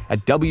Institute at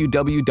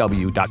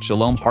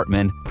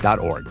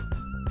www.shalomhartman.org.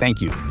 Thank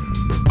you.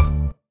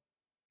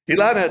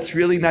 Ilana, it's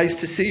really nice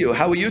to see you.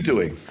 How are you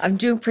doing? I'm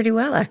doing pretty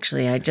well,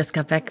 actually. I just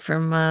got back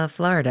from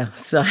Florida,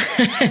 so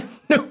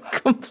no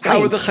complaints.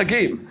 How are the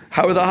Chagim?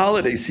 How are the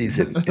holiday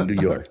season in New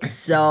York?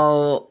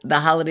 So the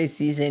holiday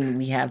season,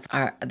 we have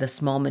the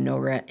small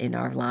menorah in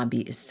our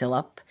lobby is still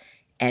up,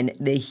 and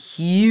the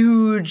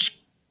huge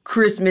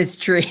Christmas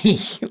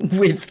tree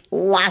with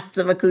lots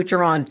of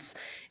accoutrements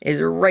is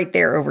right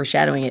there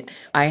overshadowing it.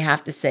 I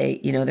have to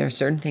say, there are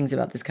certain things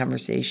about this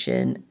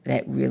conversation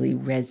that really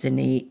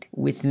resonate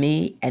with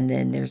me. And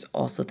then there's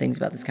also things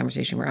about this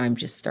conversation where I'm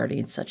just starting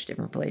in such a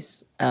different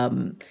place.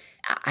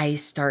 I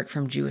start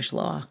from Jewish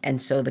law. And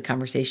so the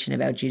conversation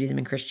about Judaism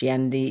and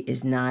Christianity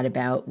is not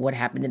about what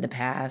happened in the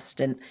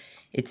past. And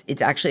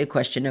it's actually a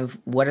question of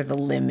what are the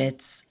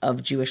limits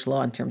of Jewish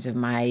law in terms of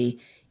my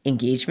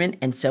engagement.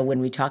 And so when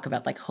we talk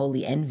about like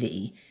holy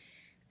envy,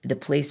 the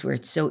place where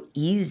it's so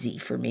easy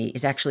for me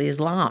is actually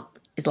Islam.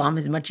 Islam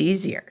is much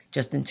easier,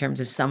 just in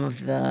terms of some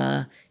of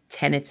the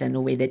tenets and the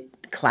way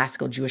that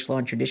classical Jewish law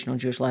and traditional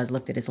Jewish law has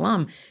looked at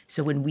Islam.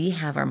 So when we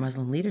have our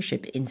Muslim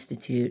Leadership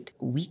Institute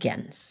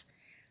weekends,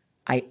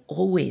 I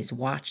always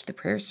watch the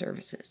prayer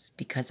services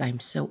because I'm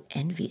so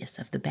envious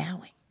of the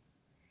bowing.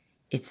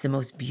 It's the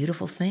most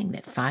beautiful thing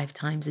that 5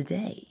 times a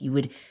day, you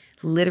would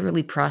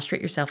literally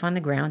prostrate yourself on the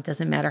ground.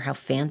 Doesn't matter how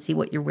fancy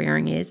what you're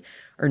wearing is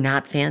or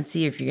not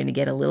fancy, if you're going to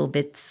get a little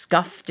bit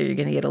scuffed or you're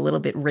going to get a little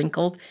bit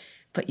wrinkled,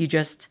 but you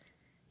just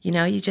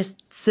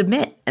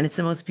submit, and it's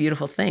the most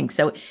beautiful thing.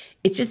 So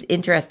it's just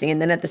interesting. And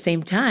then at the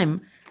same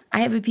time, I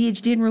have a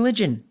PhD in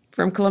religion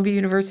from Columbia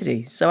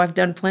University. So I've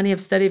done plenty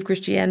of study of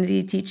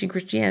Christianity, teaching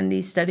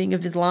Christianity, studying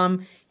of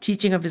Islam,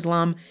 teaching of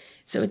Islam.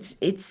 So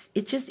it's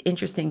just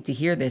interesting to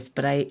hear this,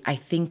 but I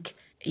think,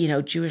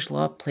 Jewish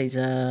law plays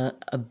a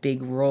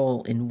big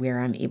role in where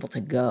I'm able to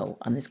go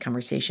on this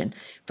conversation.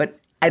 But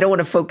I don't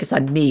want to focus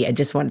on me. I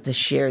just wanted to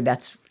share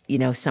that's,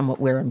 somewhat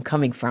where I'm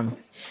coming from.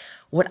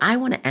 What I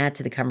want to add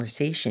to the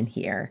conversation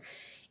here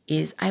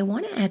is I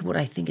want to add what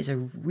I think is a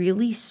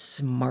really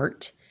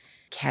smart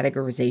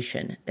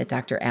categorization that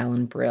Dr.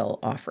 Alan Brill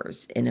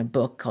offers in a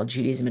book called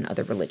Judaism and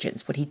Other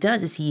Religions. What he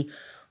does is he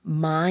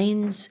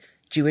mines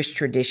Jewish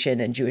tradition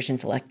and Jewish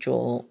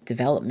intellectual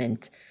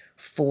development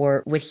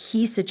for what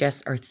he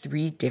suggests are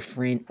 3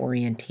 different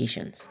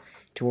orientations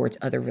towards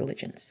other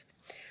religions.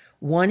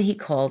 One he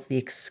calls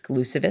the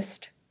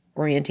exclusivist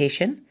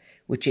orientation,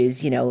 which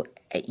is,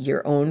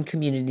 your own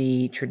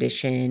community,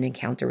 tradition,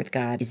 encounter with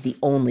God is the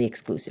only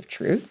exclusive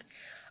truth.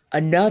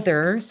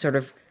 Another, sort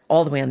of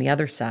all the way on the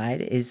other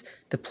side, is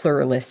the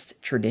pluralist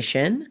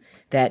tradition,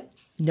 that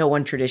no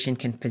one tradition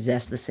can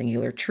possess the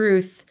singular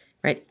truth,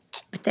 right?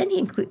 But then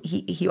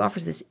he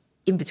offers this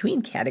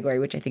in-between category,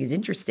 which I think is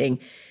interesting,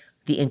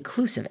 the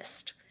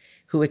inclusivist,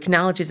 who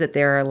acknowledges that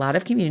there are a lot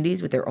of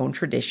communities with their own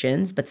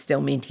traditions, but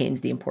still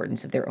maintains the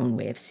importance of their own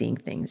way of seeing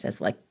things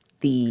as like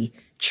the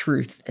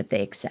truth that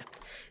they accept.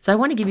 So I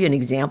want to give you an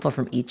example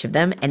from each of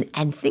them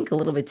and think a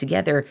little bit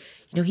together.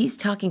 He's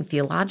talking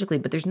theologically,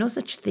 but there's no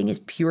such thing as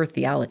pure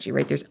theology,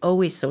 right? There's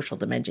always social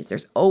dimensions.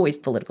 There's always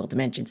political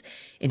dimensions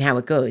in how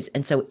it goes.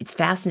 And so it's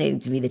fascinating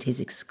to me that his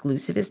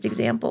exclusivist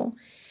example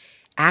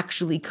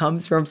actually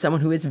comes from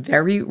someone who is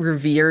very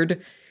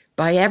revered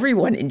by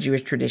everyone in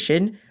Jewish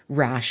tradition,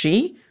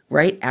 Rashi,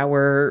 right?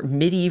 Our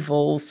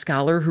medieval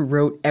scholar who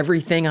wrote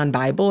everything on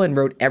Bible and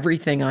wrote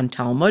everything on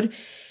Talmud.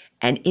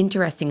 And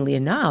interestingly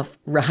enough,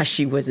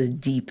 Rashi was a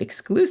deep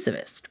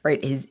exclusivist,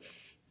 right? His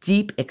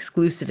deep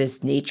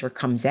exclusivist nature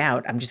comes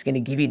out. I'm just going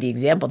to give you the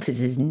example. This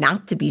is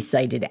not to be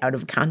cited out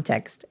of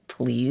context,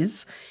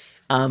 please.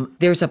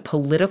 There's a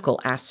political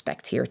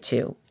aspect here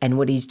too. And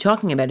what he's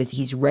talking about is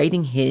he's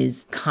writing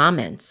his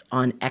comments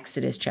on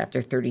Exodus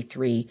chapter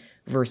 33,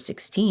 verse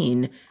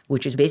 16,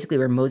 which is basically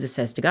where Moses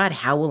says to God,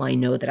 how will I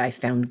know that I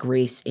found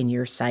grace in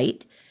your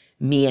sight,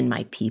 me and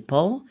my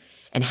people?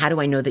 And how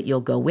do I know that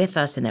you'll go with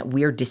us and that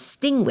we're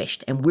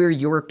distinguished and we're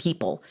your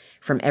people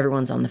from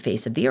everyone's on the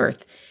face of the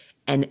earth?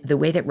 And the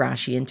way that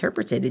Rashi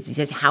interprets it is he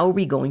says, how are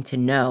we going to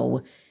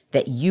know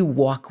that you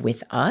walk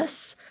with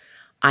us?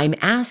 I'm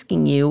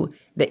asking you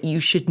that you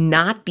should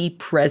not be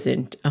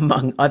present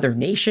among other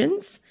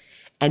nations,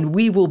 and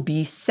we will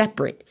be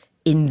separate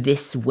in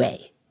this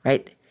way,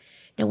 right?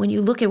 Now, when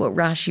you look at what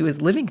Rashi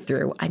was living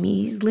through,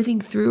 he's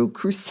living through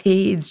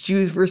crusades,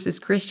 Jews versus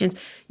Christians.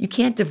 You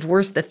can't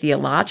divorce the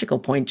theological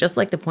point, just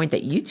like the point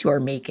that you two are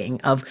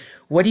making of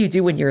what do you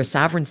do when you're a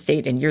sovereign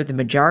state and you're the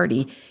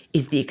majority?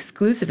 Is the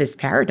exclusivist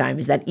paradigm,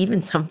 is that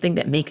even something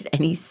that makes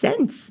any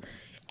sense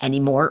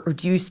anymore? Or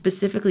do you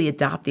specifically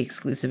adopt the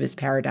exclusivist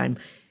paradigm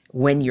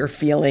when you're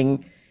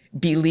feeling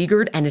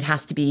beleaguered and it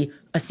has to be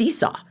a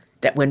seesaw,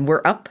 that when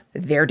we're up,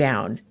 they're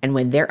down, and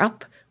when they're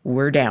up,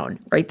 we're down,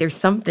 right? There's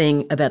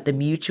something about the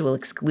mutual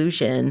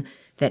exclusion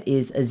that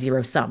is a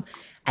zero sum.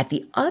 At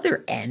the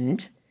other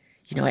end,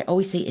 I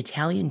always say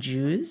Italian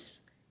Jews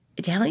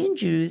in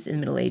the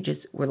Middle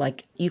Ages were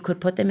like, you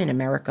could put them in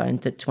America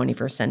into the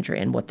 21st century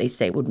and what they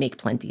say would make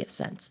plenty of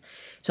sense.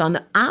 So on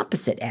the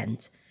opposite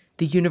end,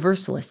 the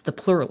universalist, the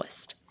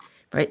pluralist,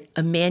 right?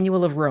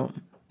 Emmanuel of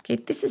Rome. Okay,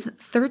 this is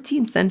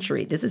 13th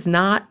century. This is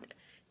not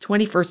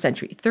 21st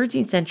century,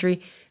 13th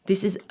century.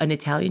 This is an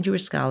Italian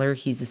Jewish scholar.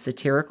 He's a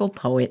satirical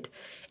poet,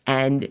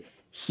 and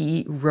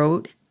he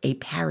wrote a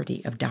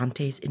parody of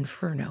Dante's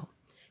Inferno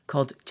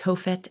called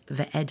Tophet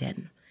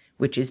ve'Eden,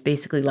 which is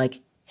basically like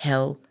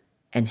hell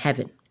and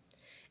heaven.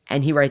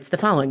 And he writes the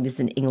following. This is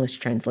an English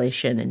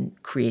translation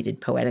and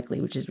created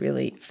poetically, which is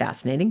really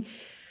fascinating.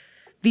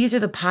 These are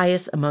the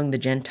pious among the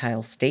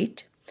Gentile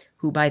state,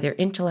 who by their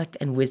intellect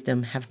and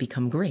wisdom have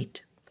become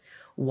great,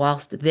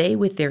 whilst they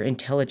with their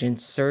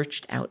intelligence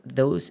searched out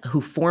those who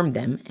formed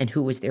them and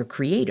who was their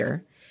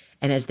creator,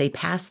 and as they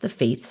passed the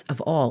faiths of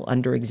all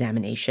under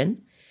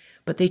examination,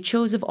 but they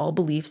chose of all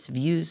beliefs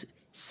views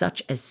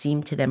such as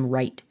seemed to them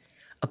right,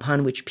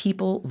 upon which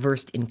people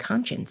versed in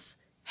conscience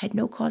had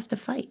no cause to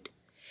fight.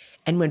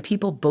 And when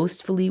people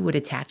boastfully would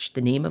attach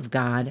the name of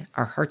God,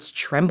 our hearts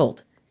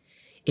trembled.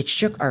 It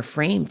shook our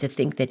frame to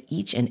think that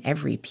each and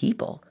every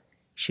people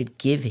should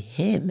give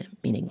him,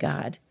 meaning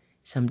God,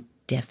 some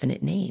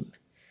definite name.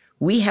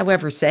 We,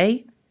 however,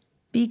 say,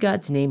 be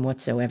God's name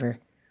whatsoever.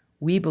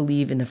 We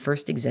believe in the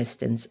first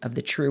existence of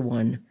the true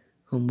one,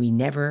 whom we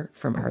never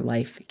from our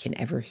life can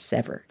ever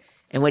sever.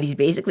 And what he's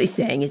basically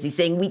saying is he's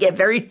saying we get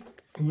very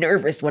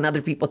nervous when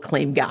other people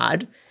claim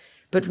God,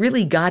 but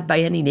really God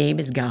by any name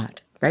is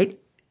God, right?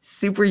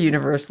 Super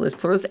universalist,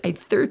 pluralist, a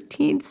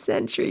 13th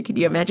century. Can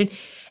you imagine?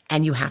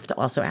 And you have to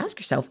also ask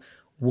yourself,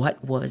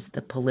 what was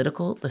the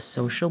political, the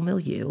social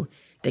milieu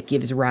that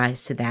gives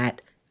rise to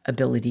that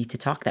ability to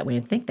talk that way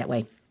and think that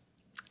way?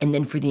 And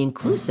then for the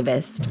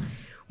inclusivist,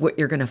 what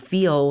you're going to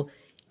feel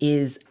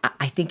is,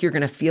 I think you're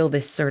going to feel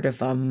this sort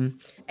of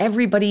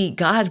everybody,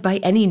 God by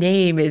any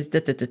name is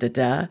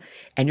da-da-da-da-da.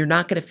 And you're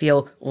not going to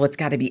feel, well, it's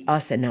got to be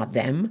us and not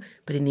them.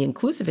 But in the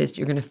inclusivist,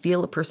 you're going to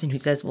feel a person who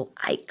says, well,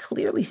 I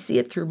clearly see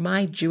it through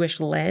my Jewish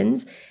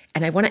lens.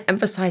 And I want to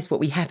emphasize what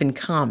we have in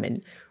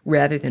common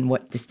rather than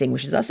what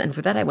distinguishes us. And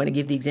for that, I want to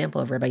give the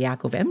example of Rabbi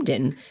Yaakov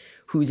Emden,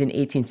 who's in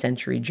 18th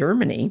century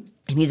Germany.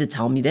 And he's a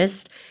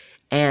Talmudist.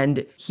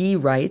 And he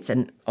writes,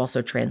 and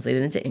also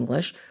translated into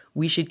English,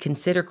 we should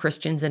consider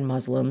Christians and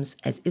Muslims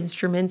as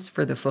instruments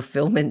for the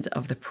fulfillment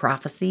of the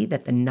prophecy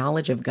that the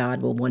knowledge of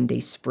God will one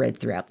day spread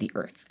throughout the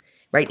earth,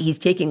 right? He's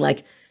taking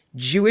like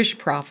Jewish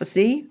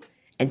prophecy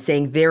and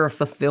saying they're a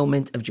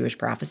fulfillment of Jewish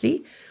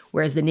prophecy,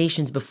 whereas the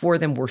nations before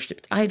them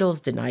worshipped idols,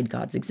 denied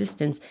God's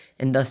existence,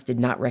 and thus did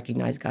not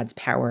recognize God's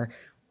power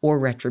or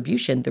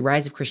retribution. The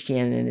rise of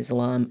Christianity and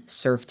Islam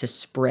served to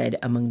spread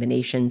among the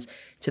nations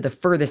to the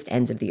furthest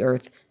ends of the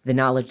earth the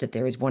knowledge that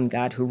there is one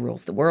God who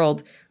rules the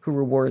world, who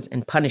rewards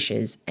and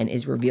punishes, and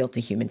is revealed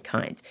to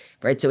humankind,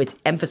 right? So it's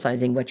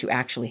emphasizing what you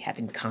actually have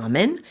in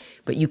common,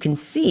 but you can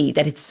see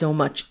that it's so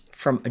much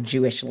from a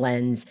Jewish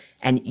lens.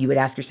 And you would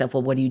ask yourself,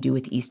 well, what do you do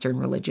with Eastern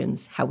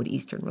religions? How would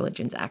Eastern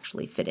religions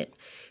actually fit in?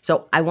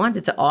 So I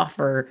wanted to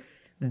offer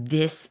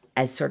this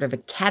as sort of a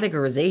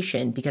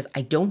categorization because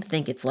I don't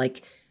think it's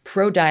like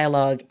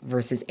pro-dialogue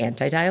versus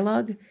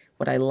anti-dialogue.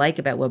 What I like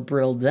about what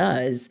Brill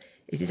does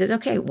is he says,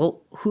 okay,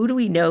 well, who do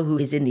we know who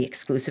is in the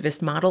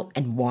exclusivist model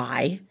and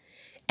why?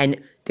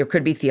 And there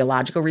could be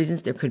theological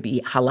reasons. There could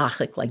be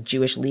halachic, like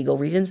Jewish legal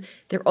reasons.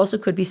 There also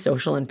could be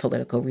social and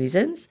political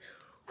reasons.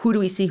 Who do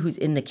we see who's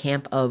in the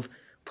camp of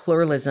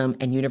pluralism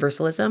and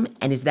universalism?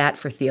 And is that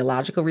for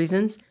theological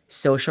reasons,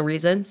 social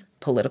reasons,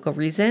 political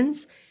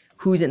reasons?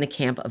 Who's in the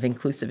camp of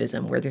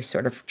inclusivism, where they're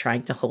sort of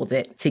trying to hold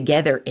it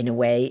together in a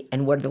way?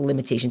 And what are the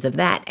limitations of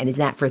that? And is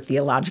that for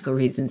theological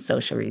reasons,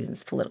 social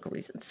reasons, political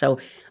reasons? So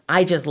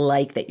I just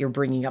like that you're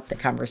bringing up the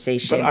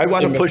conversation. But I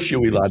want to push you,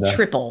 Ilana.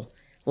 Triple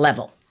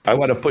level. I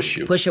want to push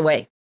you. Push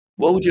away.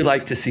 What would you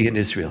like to see in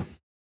Israel?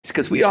 It's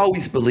because we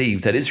always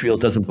believe that Israel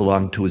doesn't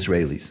belong to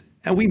Israelis.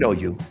 And we know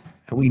you.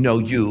 And we know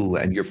you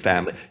and your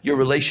family. Your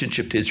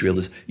relationship to Israel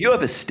is, you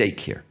have a stake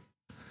here.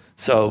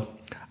 So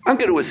I'm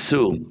going to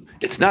assume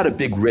it's not a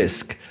big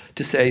risk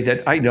to say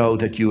that I know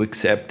that you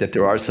accept that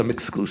there are some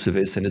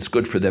exclusivists and it's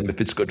good for them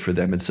if it's good for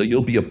them. And so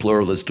you'll be a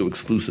pluralist to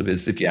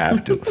exclusivist if you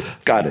have to.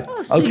 Got it.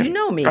 Oh, so okay. You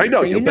know me. I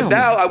know so you. But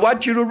now I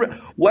want you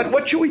to,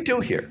 what should we do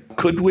here?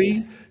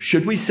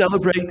 Should we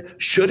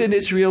celebrate? Should in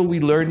Israel we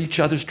learn each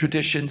other's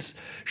traditions?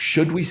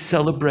 Should we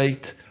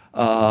celebrate?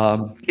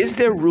 Is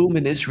there room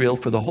in Israel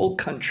for the whole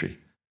country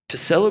to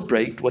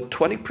celebrate what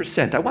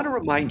 20%? I want to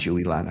remind you,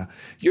 Ilana,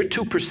 you're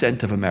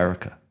 2% of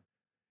America.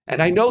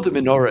 And I know the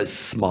menorah is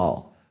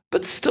small,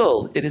 but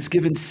still, it is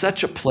given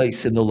such a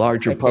place in the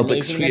larger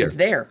public sphere. It's amazing that it's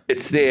there.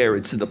 It's there.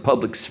 It's in the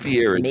public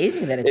sphere. It's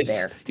amazing that it's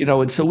there. You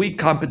know, and so we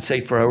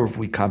compensate for however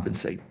we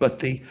compensate. But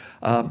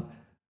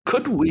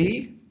could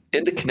we,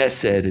 in the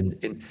Knesset,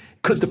 and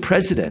could the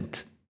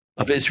president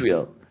of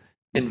Israel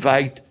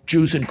invite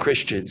Jews and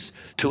Christians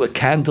to a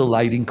candle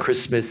lighting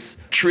Christmas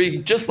tree,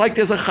 just like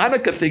there's a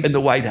Hanukkah thing in the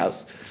White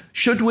House?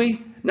 Should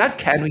we? Not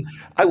can we?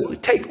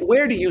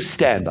 Where do you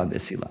stand on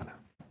this, Ilana?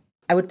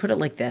 I would put it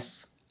like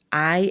this.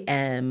 I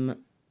am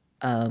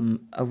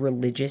a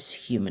religious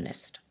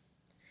humanist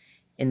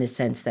in the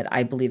sense that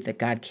I believe that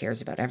God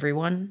cares about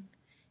everyone,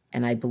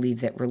 and I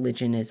believe that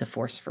religion is a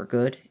force for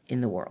good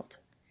in the world.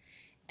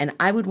 And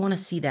I would want to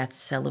see that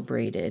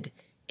celebrated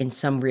in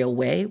some real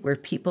way where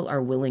people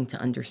are willing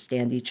to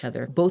understand each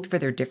other, both for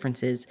their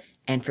differences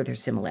and for their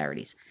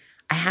similarities.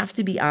 I have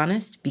to be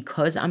honest,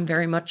 because I'm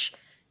very much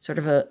sort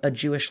of a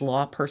Jewish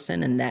law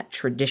person and that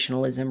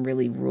traditionalism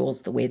really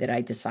rules the way that I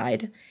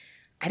decide,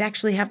 I'd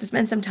actually have to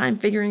spend some time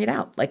figuring it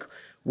out. Like,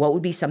 what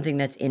would be something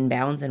that's in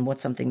bounds and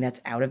what's something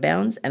that's out of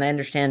bounds? And I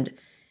understand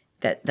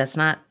that that's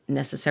not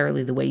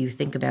necessarily the way you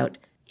think about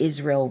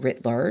Israel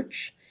writ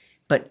large.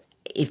 But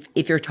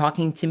if you're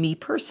talking to me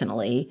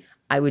personally,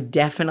 I would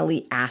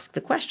definitely ask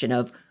the question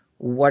of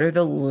what are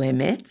the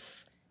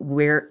limits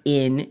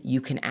wherein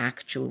you can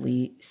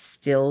actually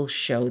still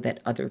show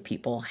that other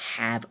people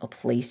have a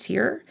place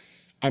here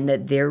and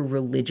that their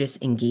religious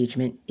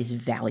engagement is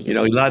valuable. You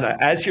know, Ilana,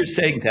 as you're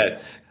saying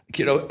that,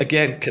 you know,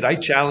 again, could I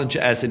challenge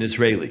as an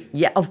Israeli?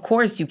 Yeah, of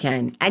course you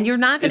can. And you're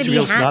not going to be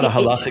Israel's happy. not a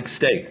halachic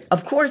state.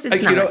 Of course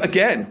it's not. You know,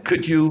 again,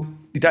 could you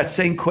that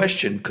same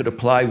question could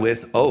apply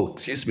with, are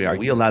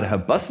we allowed to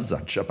have buses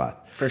on Shabbat?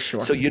 For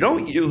sure. So you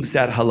don't use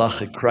that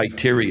halachic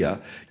criteria.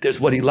 There's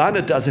what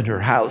Ilana does in her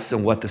house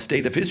and what the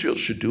state of Israel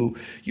should do.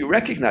 You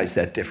recognize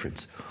that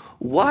difference.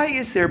 Why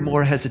is there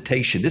more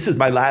hesitation? This is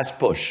my last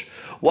push.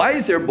 Why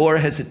is there more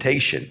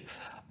hesitation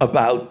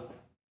about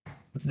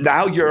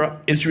now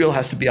Israel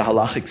has to be a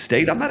halachic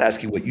state? I'm not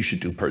asking what you should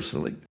do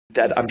personally.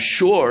 That I'm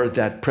sure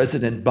that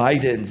President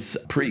Biden's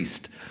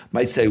priest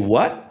might say,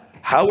 what?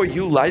 How are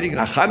you lighting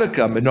a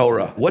Hanukkah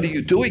menorah? What are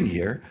you doing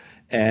here?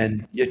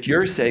 And yet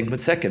you're saying, 1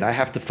 second, I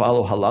have to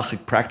follow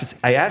halachic practice.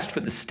 I asked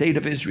for the state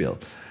of Israel,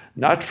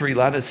 not for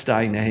Ilana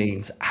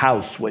Stein-Hain's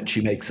house when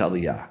she makes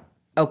Aliyah.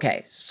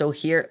 Okay, so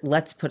here,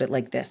 let's put it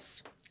like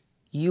this.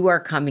 You are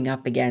coming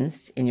up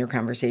against, in your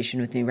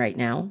conversation with me right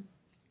now,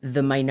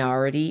 the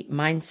minority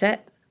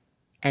mindset,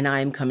 and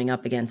I'm coming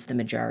up against the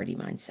majority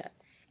mindset.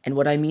 And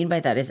what I mean by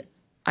that is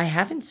I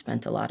haven't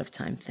spent a lot of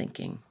time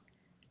thinking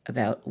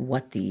about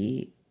what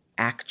the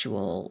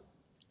actual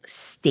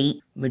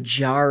state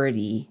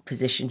majority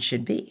position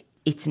should be.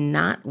 It's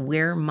not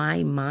where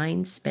my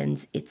mind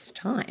spends its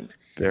time.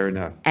 Fair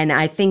enough. And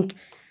I think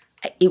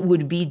it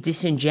would be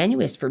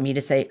disingenuous for me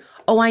to say,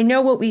 I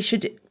know what we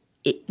should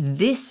do.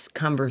 This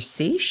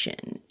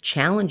conversation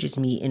challenges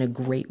me in a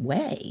great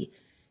way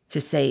to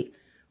say,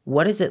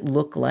 what does it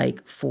look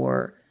like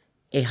for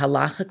a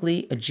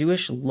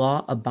Jewish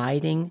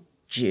law-abiding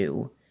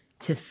Jew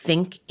to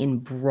think in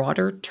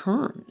broader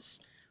terms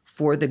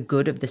for the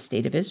good of the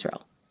state of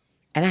Israel?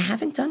 And I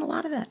haven't done a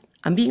lot of that.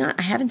 I'm being honest,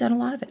 I haven't done a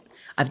lot of it.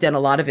 I've done a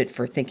lot of it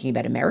for thinking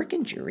about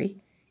American Jewry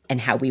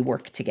and how we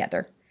work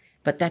together.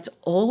 But that's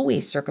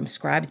always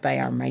circumscribed by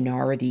our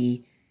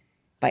minority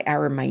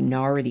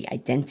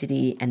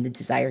identity and the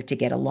desire to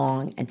get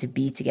along and to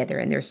be together.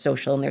 And there's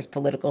social and there's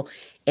political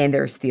and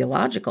there's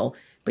theological.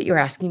 But you're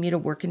asking me to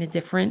work in a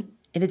different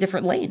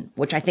lane,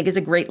 which I think is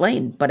a great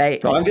lane. But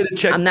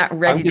I'm not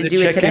ready to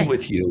do it today. I'm going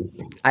to check in with you.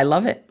 I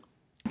love it.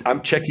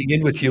 I'm checking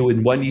in with you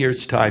in 1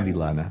 year's time,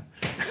 Ilana.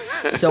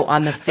 So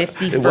on the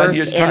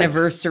 51st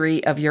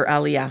anniversary of your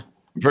Aliyah.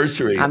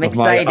 I'm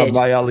excited. Of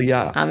my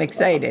Aliyah. I'm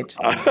excited.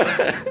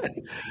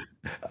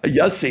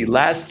 Yossi,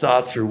 last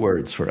thoughts or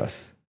words for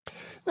us?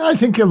 I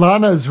think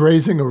Ilana is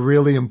raising a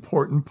really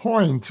important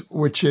point,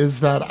 which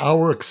is that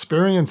our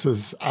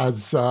experiences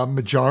as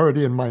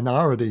majority and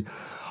minority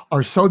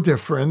are so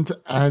different,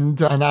 and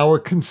our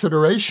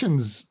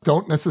considerations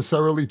don't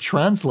necessarily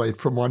translate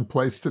from one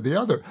place to the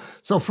other.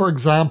 So, for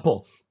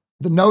example,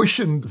 the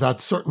notion that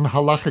certain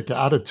halachic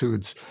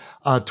attitudes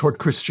toward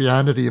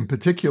Christianity in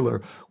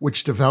particular,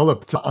 which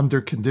developed under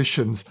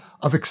conditions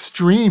of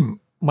extreme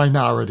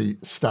minority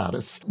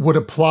status, would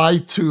apply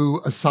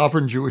to a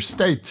sovereign Jewish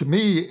state, to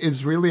me,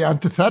 is really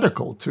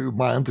antithetical to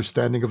my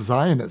understanding of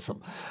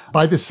Zionism.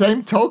 By the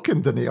same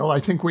token, Daniil, I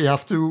think we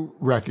have to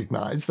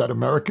recognize that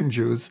American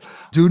Jews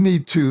do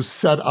need to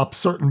set up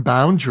certain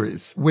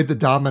boundaries with the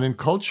dominant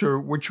culture,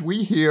 which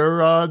we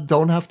here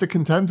don't have to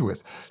contend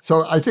with.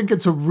 So I think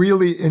it's a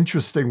really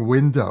interesting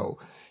window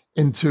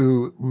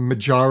into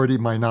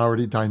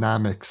majority-minority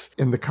dynamics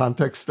in the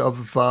context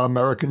of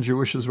American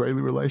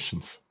Jewish-Israeli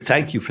relations.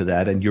 Thank you for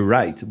that, and you're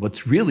right.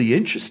 What's really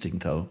interesting,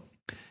 though,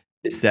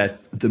 is that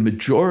the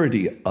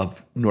majority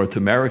of North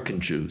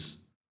American Jews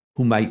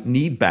who might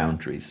need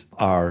boundaries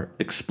are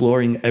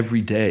exploring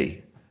every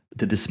day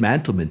the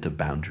dismantlement of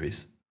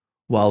boundaries,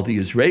 while the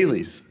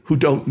Israelis who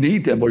don't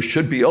need them or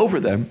should be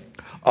over them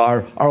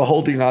are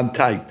holding on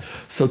tight.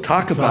 So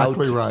talk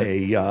exactly about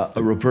right.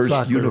 A reversed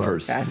exactly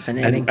universe. Right.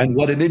 Fascinating. And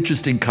what an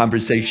interesting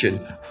conversation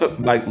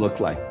might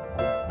look like.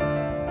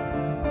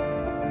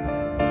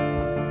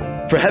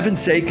 For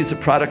Heaven's Sake is a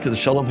product of the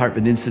Shalom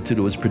Hartman Institute.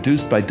 It was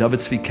produced by David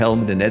Zvi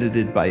Kelman and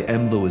edited by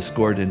M. Lewis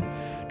Gordon.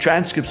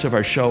 Transcripts of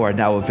our show are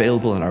now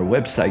available on our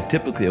website,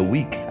 typically a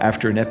week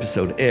after an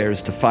episode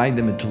airs. To find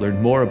them and to learn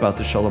more about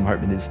the Shalom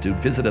Hartman Institute,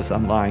 visit us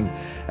online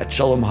at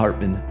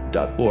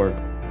shalomhartman.org.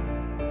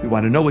 We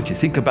want to know what you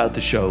think about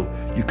the show.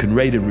 You can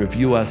rate and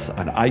review us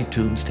on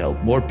iTunes to help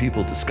more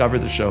people discover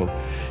the show.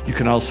 You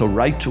can also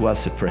write to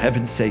us at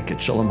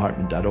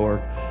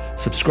forheavensake@shalomhartman.org.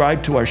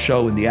 Subscribe to our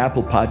show in the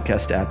Apple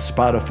Podcast app,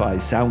 Spotify,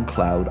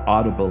 SoundCloud,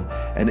 Audible,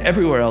 and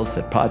everywhere else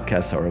that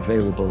podcasts are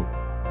available.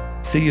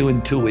 See you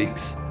in 2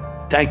 weeks.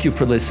 Thank you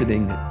for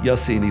listening.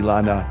 Yossi and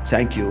Ilana,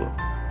 thank you.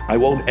 I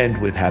won't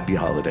end with happy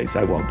holidays.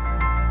 I won't.